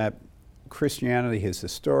addition to that, Christianity has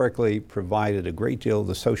historically provided a great deal of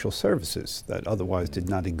the social services that otherwise did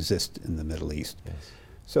not exist in the Middle East. Yes.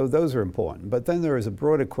 So those are important. But then there is a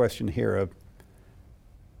broader question here of,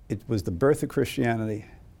 it was the birth of Christianity.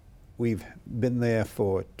 We've been there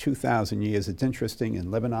for 2,000 years. It's interesting in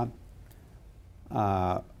Lebanon,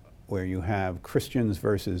 where you have Christians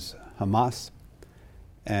versus Hamas.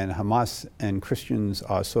 And Hamas and Christians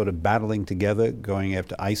are sort of battling together, going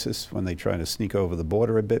after ISIS when they try to sneak over the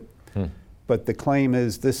border a bit. But the claim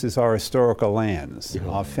is, this is our historical lands.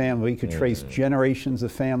 Our family, we could trace generations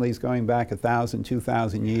of families going back 1,000,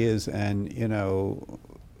 2,000 years, and you know,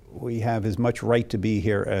 we have as much right to be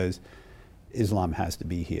here as Islam has to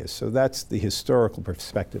be here. So that's the historical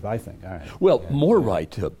perspective, I think. All right. Well, more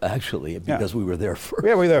right, actually, because we were there first.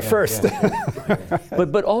 Yeah, we were there first.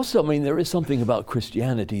 But also, I mean, there is something about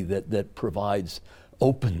Christianity that provides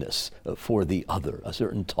openness for the other, a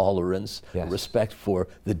certain tolerance, a respect for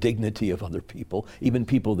the dignity of other people, even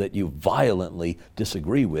people that you violently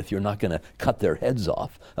disagree with. You're not going to cut their heads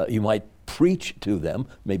off. You might preach to them,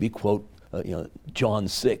 maybe quote John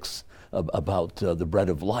 6 about the bread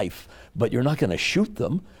of life, but you're not going to shoot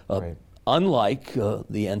them. Unlike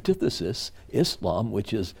the antithesis, Islam,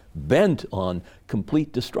 which is bent on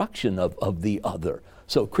complete destruction of the other.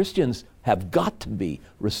 So Christians have got to be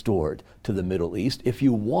restored to the Middle East if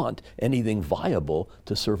you want anything viable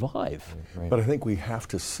to survive. But I think we have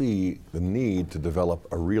to see the need to develop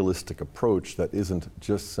a realistic approach that isn't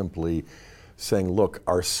just simply saying, look,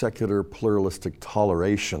 our secular pluralistic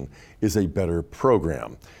toleration is a better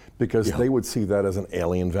program, because they would see that as an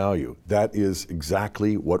alien value. That is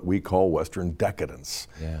exactly what we call Western decadence.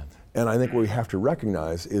 And I think what we have to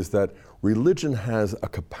recognize is that religion has a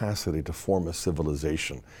capacity to form a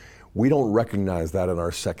civilization. We don't recognize that in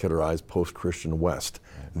our secularized post-Christian West.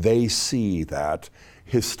 They see that.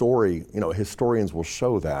 Historians will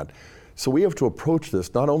show that. So we have to approach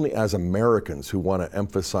this not only as Americans who want to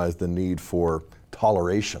emphasize the need for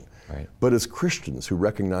toleration, but as Christians who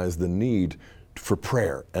recognize the need for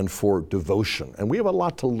prayer and for devotion. And we have a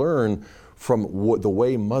lot to learn from the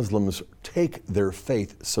way Muslims take their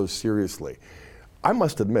faith so seriously. I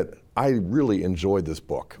must admit, I really enjoyed this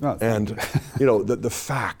book. And the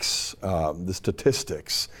facts, the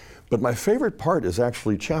statistics. But my favorite part is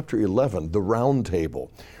actually chapter 11, the round table,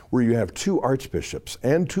 where you have 2 archbishops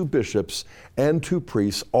and 2 bishops and 2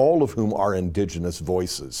 priests, all of whom are indigenous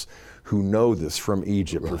voices, who know this from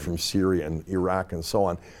Egypt or from Syria and Iraq and so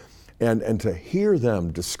on. And to hear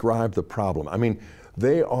them describe the problem, I mean,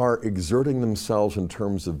 they are exerting themselves in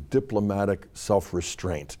terms of diplomatic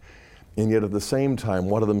self-restraint. And yet at the same time,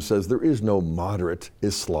 one of them says there is no moderate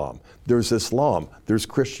Islam. There's Islam, there's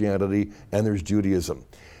Christianity, and there's Judaism.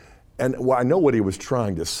 And I know what he was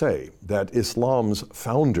trying to say, that Islam's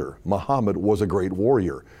founder, Muhammad, was a great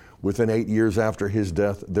warrior. Within 8 years after his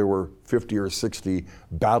death, there were 50 or 60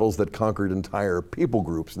 battles that conquered entire people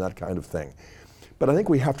groups and that kind of thing. But I think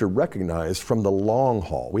we have to recognize from the long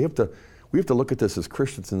haul, we have to look at this as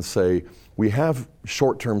Christians and say, we have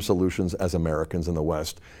short-term solutions as Americans in the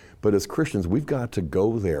West, but as Christians, we've got to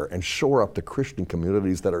go there and shore up the Christian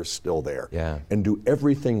communities that are still there and do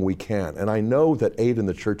everything we can. And I know that Aid in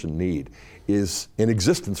the Church in Need is in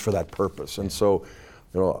existence for that purpose. And so,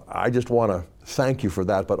 I just want to thank you for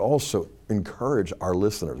that, but also encourage our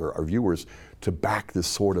listeners or our viewers to back this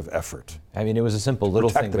sort of effort. I mean, it was a simple little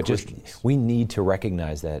thing, but just we need to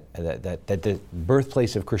recognize that the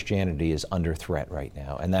birthplace of Christianity is under threat right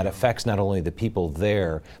now, and that affects not only the people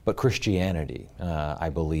there, but Christianity, I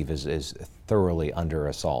believe, is thoroughly under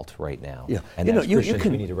assault right now. And as Christians,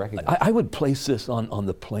 we need to recognize. I would place this on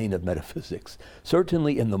the plane of metaphysics.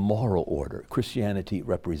 Certainly in the moral order, Christianity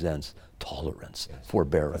represents tolerance,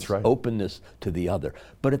 forbearance, openness to the other.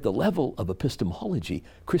 But at the level of epistemology,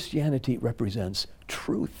 Christianity represents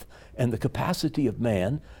truth and the capacity of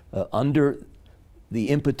man under the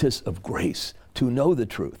impetus of grace to know the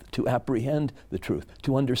truth, to apprehend the truth,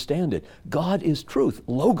 to understand it. God is truth,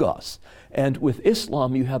 logos. And with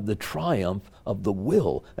Islam, you have the triumph of the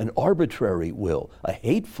will, an arbitrary will, a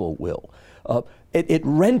hateful will. It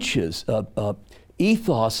wrenches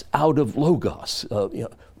ethos out of logos.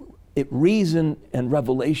 Reason and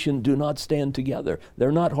revelation do not stand together.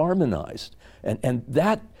 They're not harmonized. And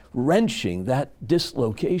that wrenching. That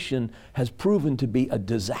dislocation has proven to be a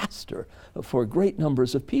disaster for great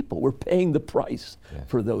numbers of people. We're paying the price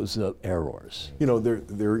for those errors. You know,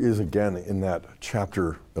 there is, again, in that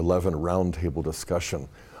chapter 11 roundtable discussion,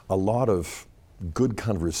 a lot of good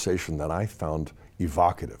conversation that I found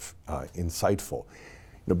evocative, insightful.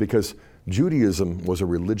 You know, because Judaism is a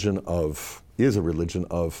religion of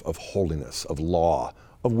holiness, of law,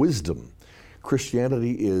 of wisdom.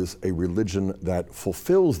 Christianity is a religion that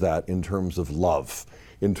fulfills that in terms of love,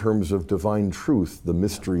 in terms of divine truth, the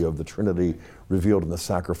mystery of the Trinity revealed in the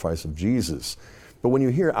sacrifice of Jesus. But when you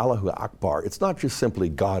hear Allahu Akbar, it's not just simply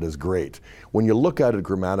God is great. When you look at it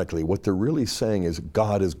grammatically, what they're really saying is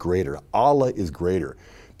God is greater, Allah is greater,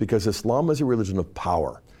 because Islam is a religion of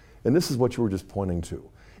power. And this is what you were just pointing to.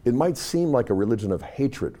 It might seem like a religion of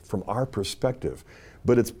hatred from our perspective,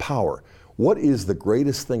 but it's power. What is the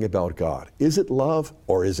greatest thing about God? Is it love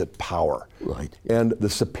or is it power? Right. And the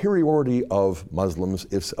superiority of Muslims,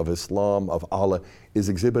 of Islam, of Allah, is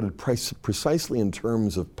exhibited precisely in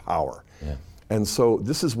terms of power. Yeah. And so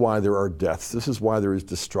this is why there are deaths, this is why there is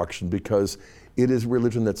destruction, because it is a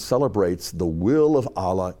religion that celebrates the will of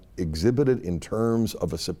Allah exhibited in terms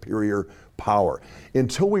of a superior power.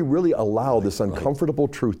 Until we really allow this uncomfortable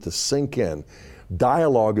truth to sink in,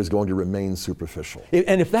 dialogue is going to remain superficial.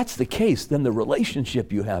 And if that's the case, then the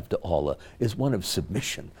relationship you have to Allah is one of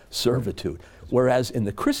submission, servitude. Whereas in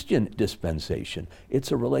the Christian dispensation,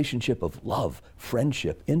 it's a relationship of love,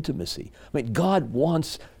 friendship, intimacy. I mean, God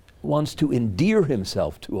wants to endear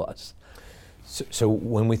himself to us. So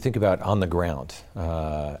when we think about on the ground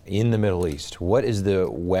in the Middle East, what is the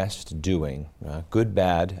West doing, good,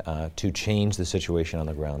 bad, to change the situation on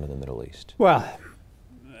the ground in the Middle East? Well,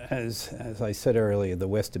 as I said earlier, the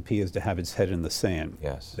West appears to have its head in the sand.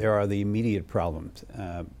 Yes. There are the immediate problems.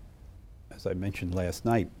 As I mentioned last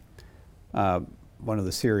night, one of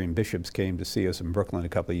the Syrian bishops came to see us in Brooklyn a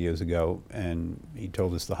couple of years ago, and he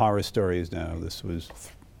told us the horror stories. Now, this was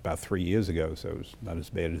about 3 years ago, so it was not as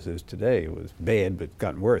bad as it is today. It was bad, but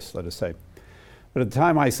gotten worse, let us say. But at the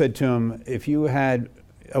time I said to him, if you had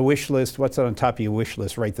a wish list, what's on top of your wish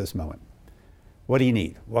list right this moment? What do you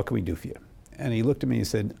need? What can we do for you? And he looked at me and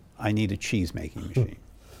said, I need a cheese making machine.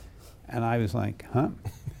 And I was like, huh?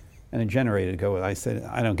 And a generator to go with. I said,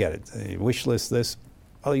 I don't get it. A wish list this.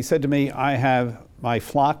 Well, he said to me, my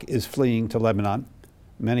flock is fleeing to Lebanon.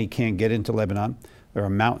 Many can't get into Lebanon. There are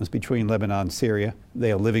mountains between Lebanon and Syria.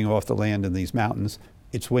 They are living off the land in these mountains.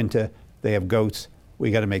 It's winter. They have goats.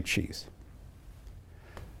 We got to make cheese.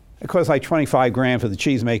 It cost like 25 grand for the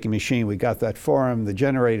cheese making machine. We got that for him, the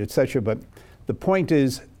generator, etc. But the point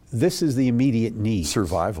is, this is the immediate need.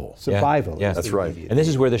 Survival. Survival. Yeah, that's right. And this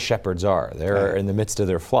is where the shepherds are. They're in the midst of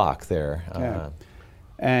their flock there.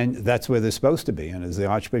 And that's where they're supposed to be. And as the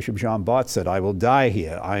Archbishop Jean Bart said, I will die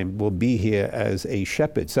here. I will be here as a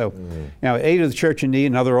shepherd. So now Aid of the Church in Need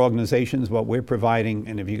and other organizations, what we're providing,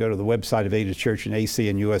 and if you go to the website of Aid of the Church in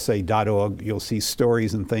acnusa.org, you'll see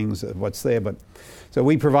stories and things of what's there. But so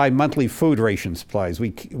we provide monthly food ration supplies.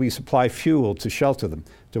 We supply fuel to shelter them,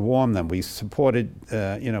 to warm them. We supported,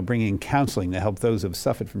 bringing counseling to help those who have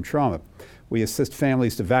suffered from trauma. We assist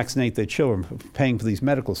families to vaccinate their children, paying for these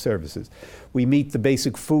medical services. We meet the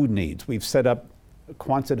basic food needs. We've set up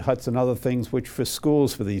Quonset huts and other things, which for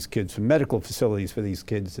schools for these kids, for medical facilities for these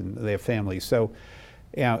kids and their families. So,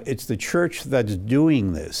 it's the church that's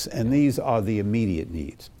doing this, and these are the immediate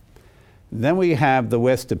needs. Then we have the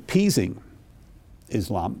West appeasing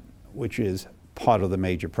Islam, which is part of the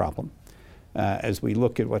major problem. As we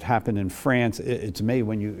look at what happened in France, it's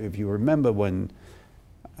amazing if you remember when,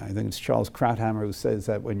 I think it's Charles Krauthammer who says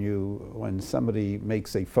that when somebody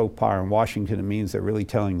makes a faux pas in Washington, it means they're really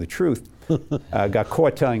telling the truth. Got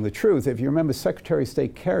caught telling the truth. If you remember, Secretary of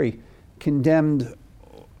State Kerry condemned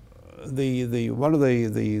the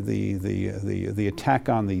attack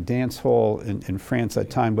on the dance hall in France at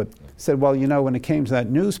that time, but said, well, when it came to that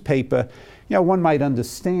newspaper, one might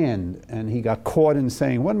understand, and he got caught in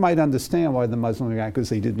saying one might understand why the Muslim react because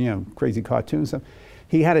they did crazy cartoons. So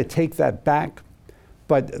he had to take that back.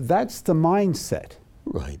 But that's the mindset.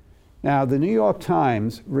 Right. Now, the New York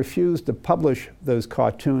Times refused to publish those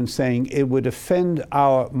cartoons, saying it would offend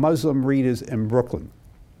our Muslim readers in Brooklyn.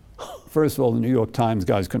 First of all, the New York Times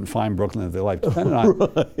guys couldn't find Brooklyn if their life depended on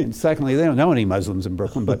it. Right. And secondly, they don't know any Muslims in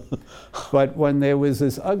Brooklyn. But when there was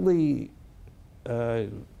this ugly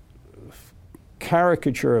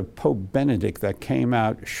caricature of Pope Benedict that came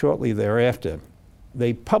out shortly thereafter,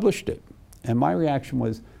 they published it. And my reaction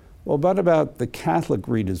was, well, what about the Catholic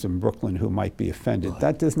readers in Brooklyn who might be offended?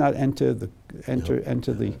 That does not enter the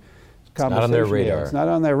conversation. It's not on their radar. It's not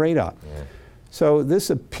on their radar. Yeah. So this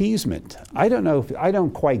appeasement, I don't know, I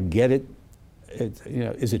don't quite get it.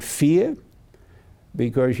 Is it fear?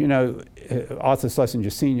 Because, Arthur Schlesinger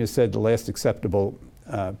Sr. said the last acceptable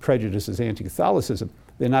prejudice is anti-Catholicism.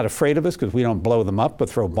 They're not afraid of us because we don't blow them up or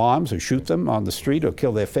throw bombs or shoot them on the street or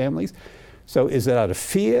kill their families. So is it out of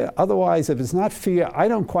fear? Otherwise, if it's not fear, I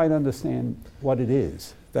don't quite understand what it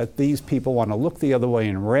is, that these people want to look the other way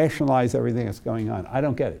and rationalize everything that's going on. I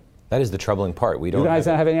don't get it. That is the troubling part. We don't. You guys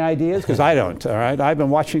don't have any ideas? Because I don't, all right? I've been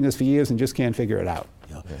watching this for years and just can't figure it out.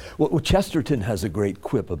 Yeah. Well, Chesterton has a great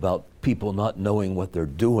quip about people not knowing what they're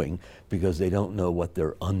doing because they don't know what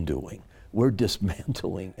they're undoing. We're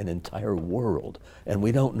dismantling an entire world, and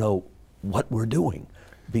we don't know what we're doing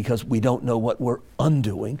because we don't know what we're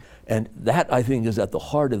undoing. And that, I think, is at the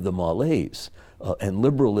heart of the malaise. And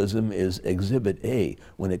liberalism is exhibit A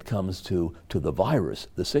when it comes to the virus,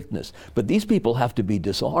 the sickness. But these people have to be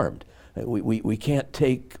disarmed. We can't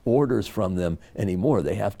take orders from them anymore.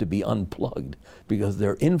 They have to be unplugged because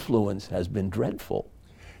their influence has been dreadful.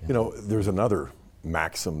 There's another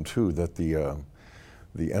maxim, too, that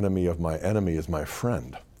the enemy of my enemy is my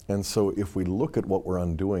friend. And so if we look at what we're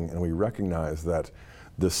undoing and we recognize that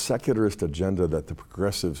the secularist agenda that the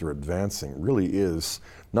progressives are advancing really is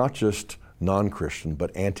not just non-Christian,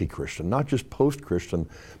 but anti-Christian, not just post-Christian,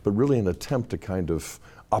 but really an attempt to kind of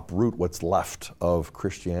uproot what's left of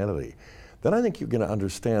Christianity, then I think you're going to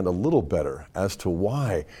understand a little better as to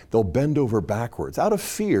why they'll bend over backwards out of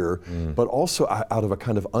fear, but also out of a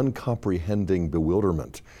kind of uncomprehending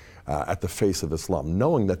bewilderment at the face of Islam,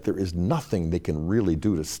 knowing that there is nothing they can really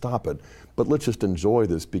do to stop it. But let's just enjoy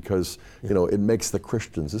this because, it makes the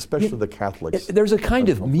Christians, especially the Catholics. There's a kind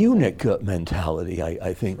of Munich mentality,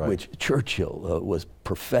 I think, right, which Churchill was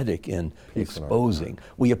prophetic in exposing.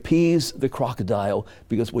 We appease the crocodile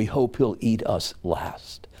because we hope he'll eat us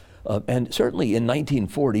last. And certainly in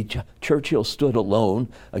 1940, Churchill stood alone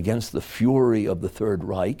against the fury of the Third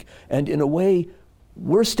Reich. And in a way,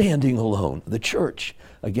 we're standing alone, the church,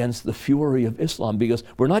 against the fury of Islam because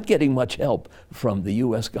we're not getting much help from the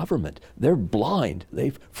U.S. government. They're blind.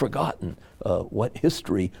 They've forgotten what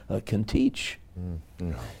history can teach.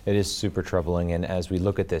 It is super troubling, and as we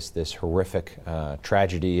look at this horrific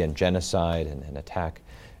tragedy and genocide and attack,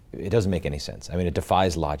 it doesn't make any sense. I mean, it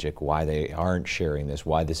defies logic why they aren't sharing this,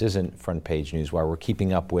 why this isn't front page news, why we're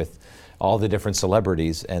keeping up with all the different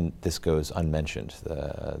celebrities, and this goes unmentioned.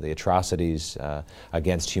 The atrocities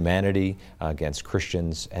against humanity, against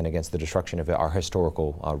Christians, and against the destruction of our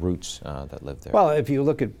historical roots that live there. Well, if you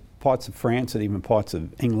look at parts of France and even parts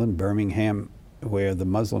of England, Birmingham, where the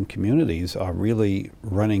Muslim communities are really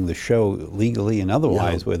running the show legally and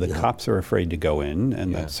otherwise, where the cops are afraid to go in,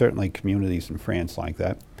 and there's certainly communities in France like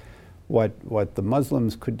that. What the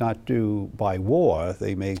Muslims could not do by war,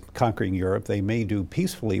 they may, conquering Europe, they may do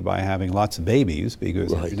peacefully by having lots of babies,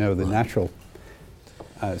 because the natural,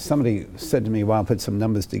 somebody said to me, well, I'll put some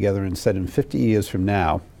numbers together and said in 50 years from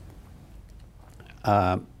now,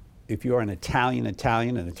 if you're an Italian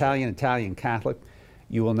Catholic,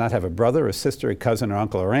 you will not have a brother, a sister, a cousin, or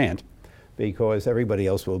uncle, or aunt, because everybody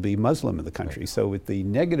else will be Muslim in the country. So with the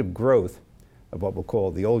negative growth of what we'll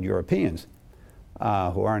call the old Europeans,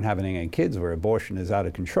 who aren't having any kids, where abortion is out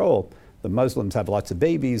of control, the Muslims have lots of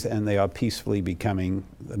babies, and they are peacefully becoming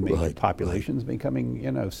the major populations,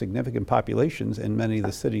 becoming significant populations in many of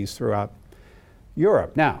the cities throughout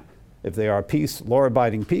Europe. Now, if they are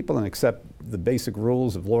law-abiding people and accept the basic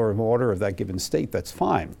rules of law and order of that given state, that's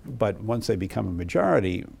fine. But once they become a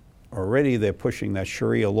majority, already they're pushing that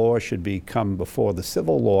Sharia law should come before the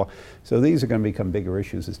civil law. So these are going to become bigger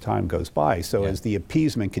issues as time goes by. So as the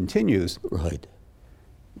appeasement continues,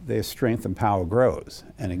 their strength and power grows.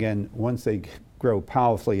 And again, once they grow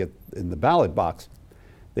powerfully in the ballot box,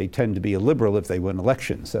 they tend to be a liberal if they win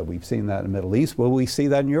elections. So we've seen that in the Middle East. Will we see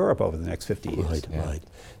that in Europe over the next 50 years? Right.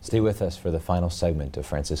 Stay with us for the final segment of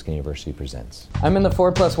Franciscan University Presents. I'm in the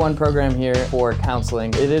 4+1 program here for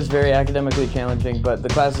counseling. It is very academically challenging, but the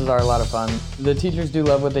classes are a lot of fun. The teachers do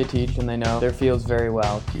love what they teach, and they know their fields very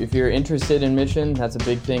well. If you're interested in mission, that's a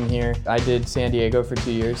big thing here. I did San Diego for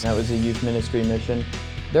 2 years. That was a youth ministry mission.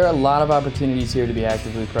 There are a lot of opportunities here to be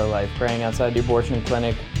actively pro-life, praying outside the abortion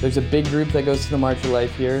clinic. There's a big group that goes to the March of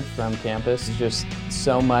Life here from campus. There's just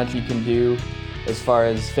so much you can do as far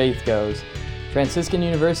as faith goes. Franciscan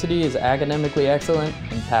University is academically excellent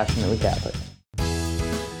and passionately Catholic.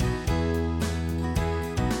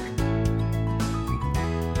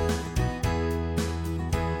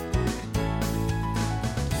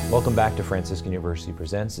 Welcome back to Franciscan University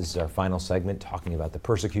Presents. This is our final segment talking about the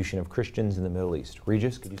persecution of Christians in the Middle East.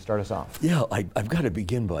 Regis, could you start us off? Yeah, I've got to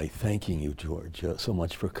begin by thanking you, George, so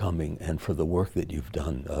much for coming and for the work that you've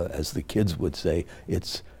done. As the kids would say,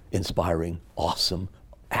 it's inspiring, awesome,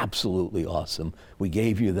 absolutely awesome. We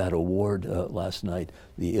gave you that award last night,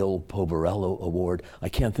 the Il Poverello Award. I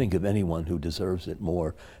can't think of anyone who deserves it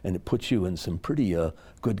more, and it puts you in some pretty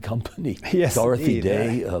good company. Yes, Dorothy indeed,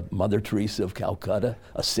 Day, Mother Teresa of Calcutta,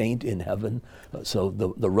 a saint in heaven. So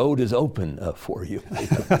the road is open for you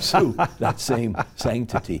to pursue that same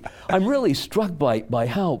sanctity. I'm really struck by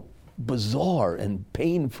how bizarre and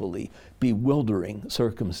painfully bewildering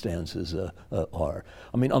circumstances are.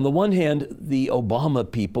 I mean, on the one hand, the Obama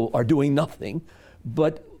people are doing nothing,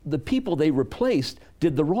 but the people they replaced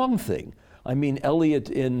did the wrong thing. I mean, Eliot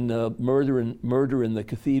in Murder in the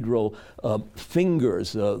Cathedral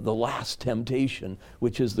fingers the last temptation,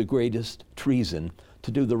 which is the greatest treason, to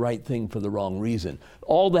do the right thing for the wrong reason.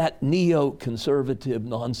 All that neo-conservative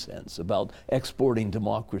nonsense about exporting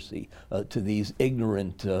democracy to these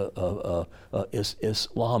ignorant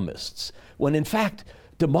Islamists, when in fact,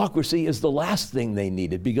 democracy is the last thing they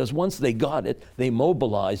needed, because once they got it, they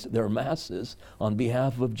mobilized their masses on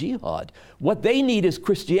behalf of jihad. What they need is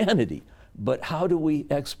Christianity. But how do we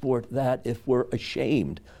export that if we're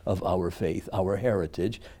ashamed of our faith, our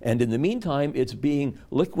heritage? And in the meantime, it's being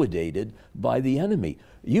liquidated by the enemy.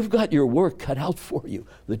 You've got your work cut out for you,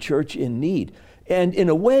 the church in need. And in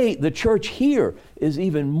a way, the church here is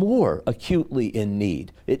even more acutely in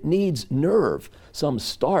need. It needs nerve, some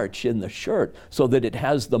starch in the shirt, so that it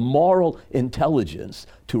has the moral intelligence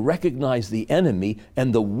to recognize the enemy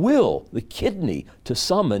and the will, the kidney, to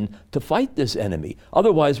summon to fight this enemy.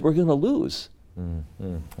 Otherwise, we're going to lose.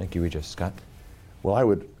 Thank you, Regis. Scott? Well, I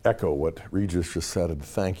would echo what Regis just said, and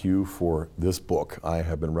thank you for this book. I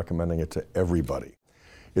have been recommending it to everybody.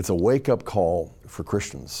 It's a wake-up call for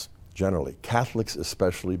Christians. Generally, Catholics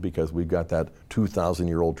especially, because we've got that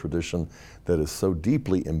 2,000-year-old tradition that is so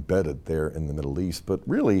deeply embedded there in the Middle East. But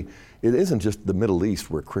really, it isn't just the Middle East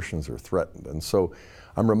where Christians are threatened. And so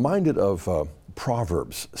I'm reminded of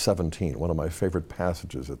Proverbs 17, one of my favorite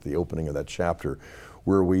passages at the opening of that chapter,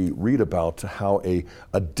 where we read about how a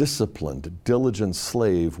disciplined, diligent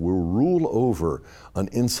slave will rule over an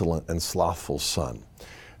insolent and slothful son.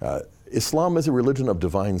 Islam is a religion of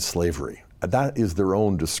divine slavery. That is their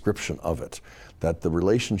own description of it, that the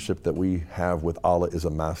relationship that we have with Allah is a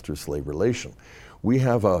master-slave relation. We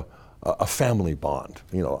have a family bond,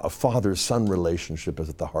 a father-son relationship is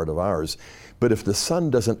at the heart of ours. But if the son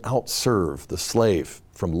doesn't outserve the slave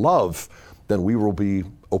from love, then we will be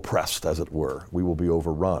oppressed, as it were. We will be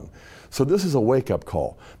overrun. So this is a wake-up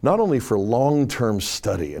call, not only for long-term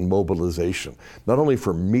study and mobilization, not only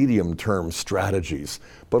for medium-term strategies,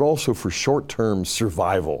 but also for short-term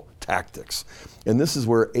survival tactics. And this is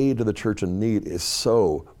where aid to the church in need is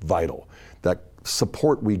so vital, that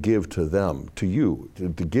support we give to them, to you, to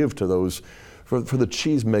give to those, for the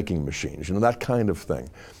cheese-making machines, that kind of thing.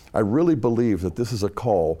 I really believe that this is a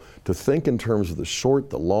call to think in terms of the short,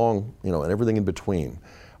 the long, and everything in between,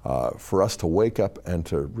 for us to wake up and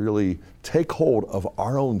to really take hold of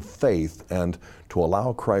our own faith and to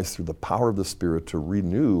allow Christ through the power of the Spirit to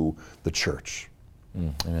renew the church.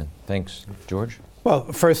 Amen. Thanks. George?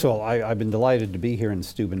 Well, first of all, I've been delighted to be here in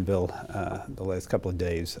Steubenville the last couple of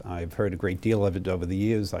days. I've heard a great deal of it over the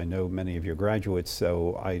years. I know many of your graduates,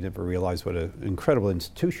 so I never realized what an incredible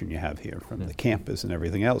institution you have here, from the campus and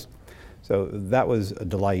everything else. So that was a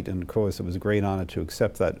delight, and of course it was a great honor to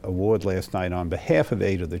accept that award last night on behalf of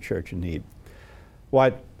Aid of the Church in Need.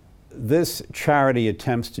 What this charity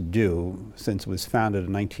attempts to do, since it was founded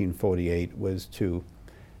in 1948, was to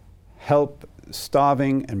help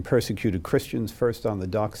starving and persecuted Christians, first on the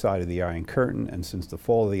dark side of the Iron Curtain, and since the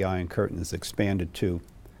fall of the Iron Curtain has expanded to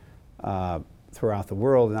throughout the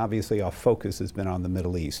world, and obviously our focus has been on the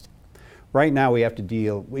Middle East. Right now we have to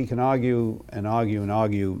deal, we can argue and argue and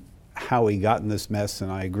argue how we got in this mess, and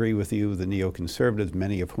I agree with you, the neoconservatives,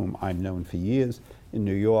 many of whom I've known for years in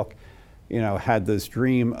New York, had this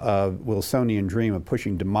dream of, Wilsonian dream of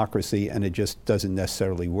pushing democracy, and it just doesn't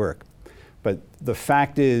necessarily work. But the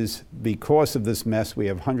fact is, because of this mess, we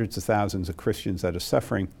have hundreds of thousands of Christians that are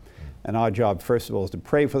suffering, and our job, first of all, is to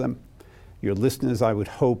pray for them. Your listeners, I would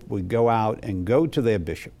hope, would go out and go to their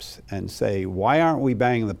bishops and say, why aren't we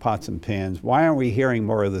banging the pots and pans? Why aren't we hearing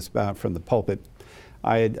more of this from the pulpit?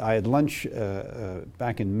 I had lunch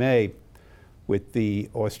back in May with the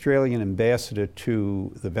Australian ambassador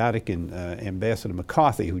to the Vatican, Ambassador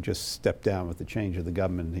McCarthy, who just stepped down with the change of the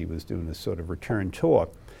government. He was doing this sort of return tour.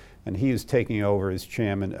 And he is taking over as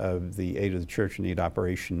chairman of the Aid of the Church in Need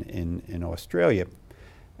operation in Australia.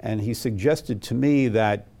 And he suggested to me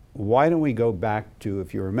that why don't we go back to,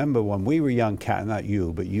 if you remember when we were young, not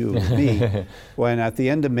you, but you and me, when at the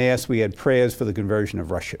end of Mass we had prayers for the conversion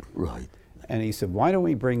of Russia. Right. And he said, why don't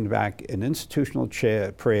we bring back an institutional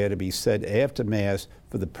prayer to be said after Mass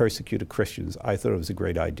for the persecuted Christians? I thought it was a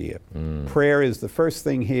great idea. Prayer is the first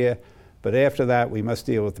thing here, but after that we must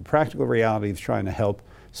deal with the practical reality of trying to help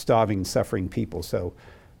starving and suffering people. So,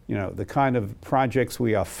 you know, the kind of projects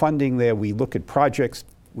we are funding there, we look at projects,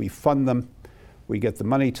 we fund them, we get the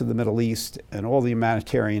money to the Middle East and all the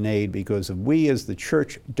humanitarian aid, because if we as the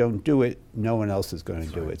church don't do it, no one else is going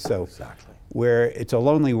to do it. So where it's a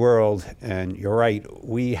lonely world, and you're right,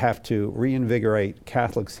 we have to reinvigorate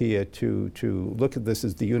Catholics here to look at this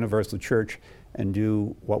as the universal church and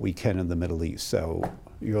do what we can in the Middle East. So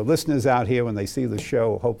your listeners out here, when they see the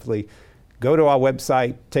show, hopefully go to our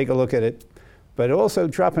website, take a look at it, but also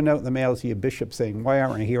drop a note in the mail to your bishop saying, why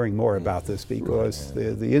aren't we hearing more about this? Because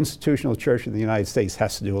the institutional church in the United States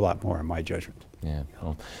has to do a lot more, in my judgment. Yeah.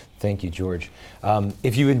 Well, thank you, George.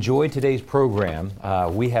 If you enjoyed today's program,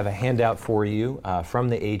 we have a handout for you from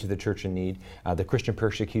the Aid to the Church in Need, the Christian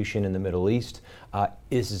Persecution in the Middle East.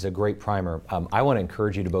 This is a great primer. I want to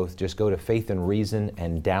encourage you to both just go to Faith and Reason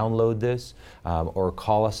and download this, or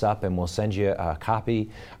call us up and we'll send you a copy.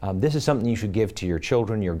 This is something you should give to your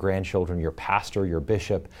children, your grandchildren, your pastor, your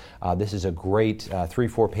bishop. This is a great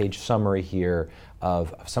 3-4 page summary here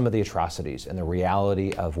of some of the atrocities and the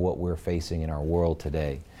reality of what we're facing in our world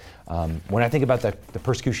today. When I think about the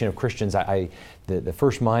persecution of Christians, the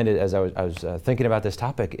first mind as I was thinking about this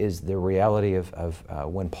topic is the reality of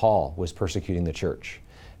when Paul was persecuting the church.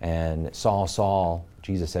 And Saul, Saul,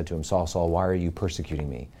 Jesus said to him, Saul, Saul, why are you persecuting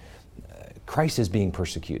me? Christ is being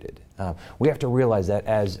persecuted. We have to realize that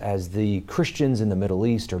as the Christians in the Middle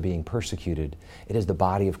East are being persecuted, it is the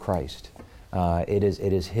body of Christ. It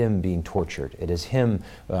is him being tortured. It is him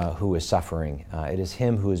who is suffering. It is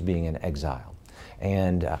him who is being in exile.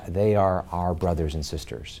 And they are our brothers and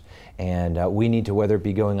sisters. And we need to, whether it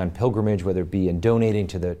be going on pilgrimage, whether it be in donating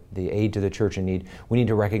to the Aid to the Church in Need, we need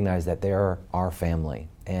to recognize that they are our family.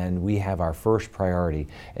 And we have our first priority.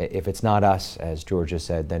 If it's not us, as George has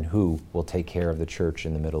said, then who will take care of the church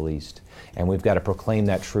in the Middle East? And we've got to proclaim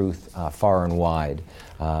that truth far and wide.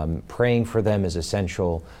 Praying for them is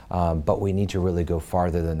essential, but we need to really go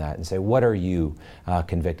farther than that and say, what are you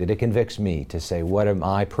convicted? It convicts me to say, what am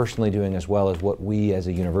I personally doing, as well as what we as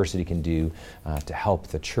a university can do to help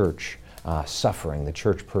the church suffering, the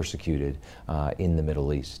church persecuted in the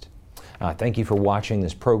Middle East. Thank you for watching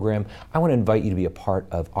this program. I want to invite you to be a part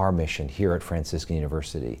of our mission here at Franciscan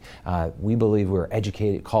University. We believe we're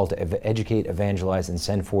called to educate, evangelize, and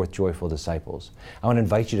send forth joyful disciples. I want to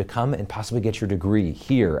invite you to come and possibly get your degree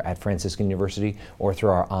here at Franciscan University or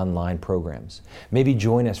through our online programs. Maybe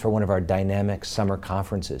join us for one of our dynamic summer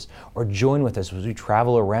conferences, or join with us as we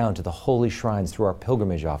travel around to the holy shrines through our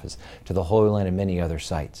pilgrimage office to the Holy Land and many other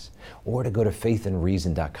sites. Or to go to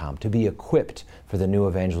faithandreason.com to be equipped for the new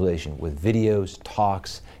evangelization with videos,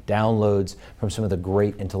 talks, downloads from some of the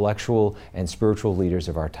great intellectual and spiritual leaders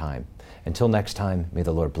of our time. Until next time, may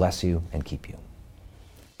the Lord bless you and keep you.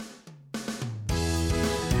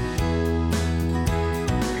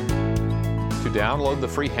 To download the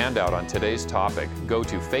free handout on today's topic, go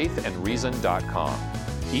to faithandreason.com.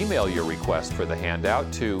 Email your request for the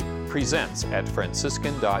handout to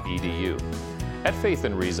presents@franciscan.edu. At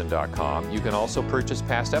faithandreason.com, you can also purchase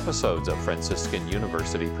past episodes of Franciscan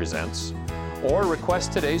University Presents, or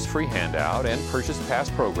request today's free handout and purchase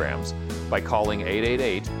past programs by calling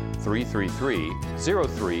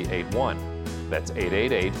 888-333-0381. That's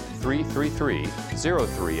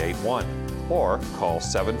 888-333-0381, or call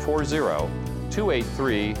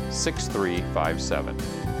 740-283-6357.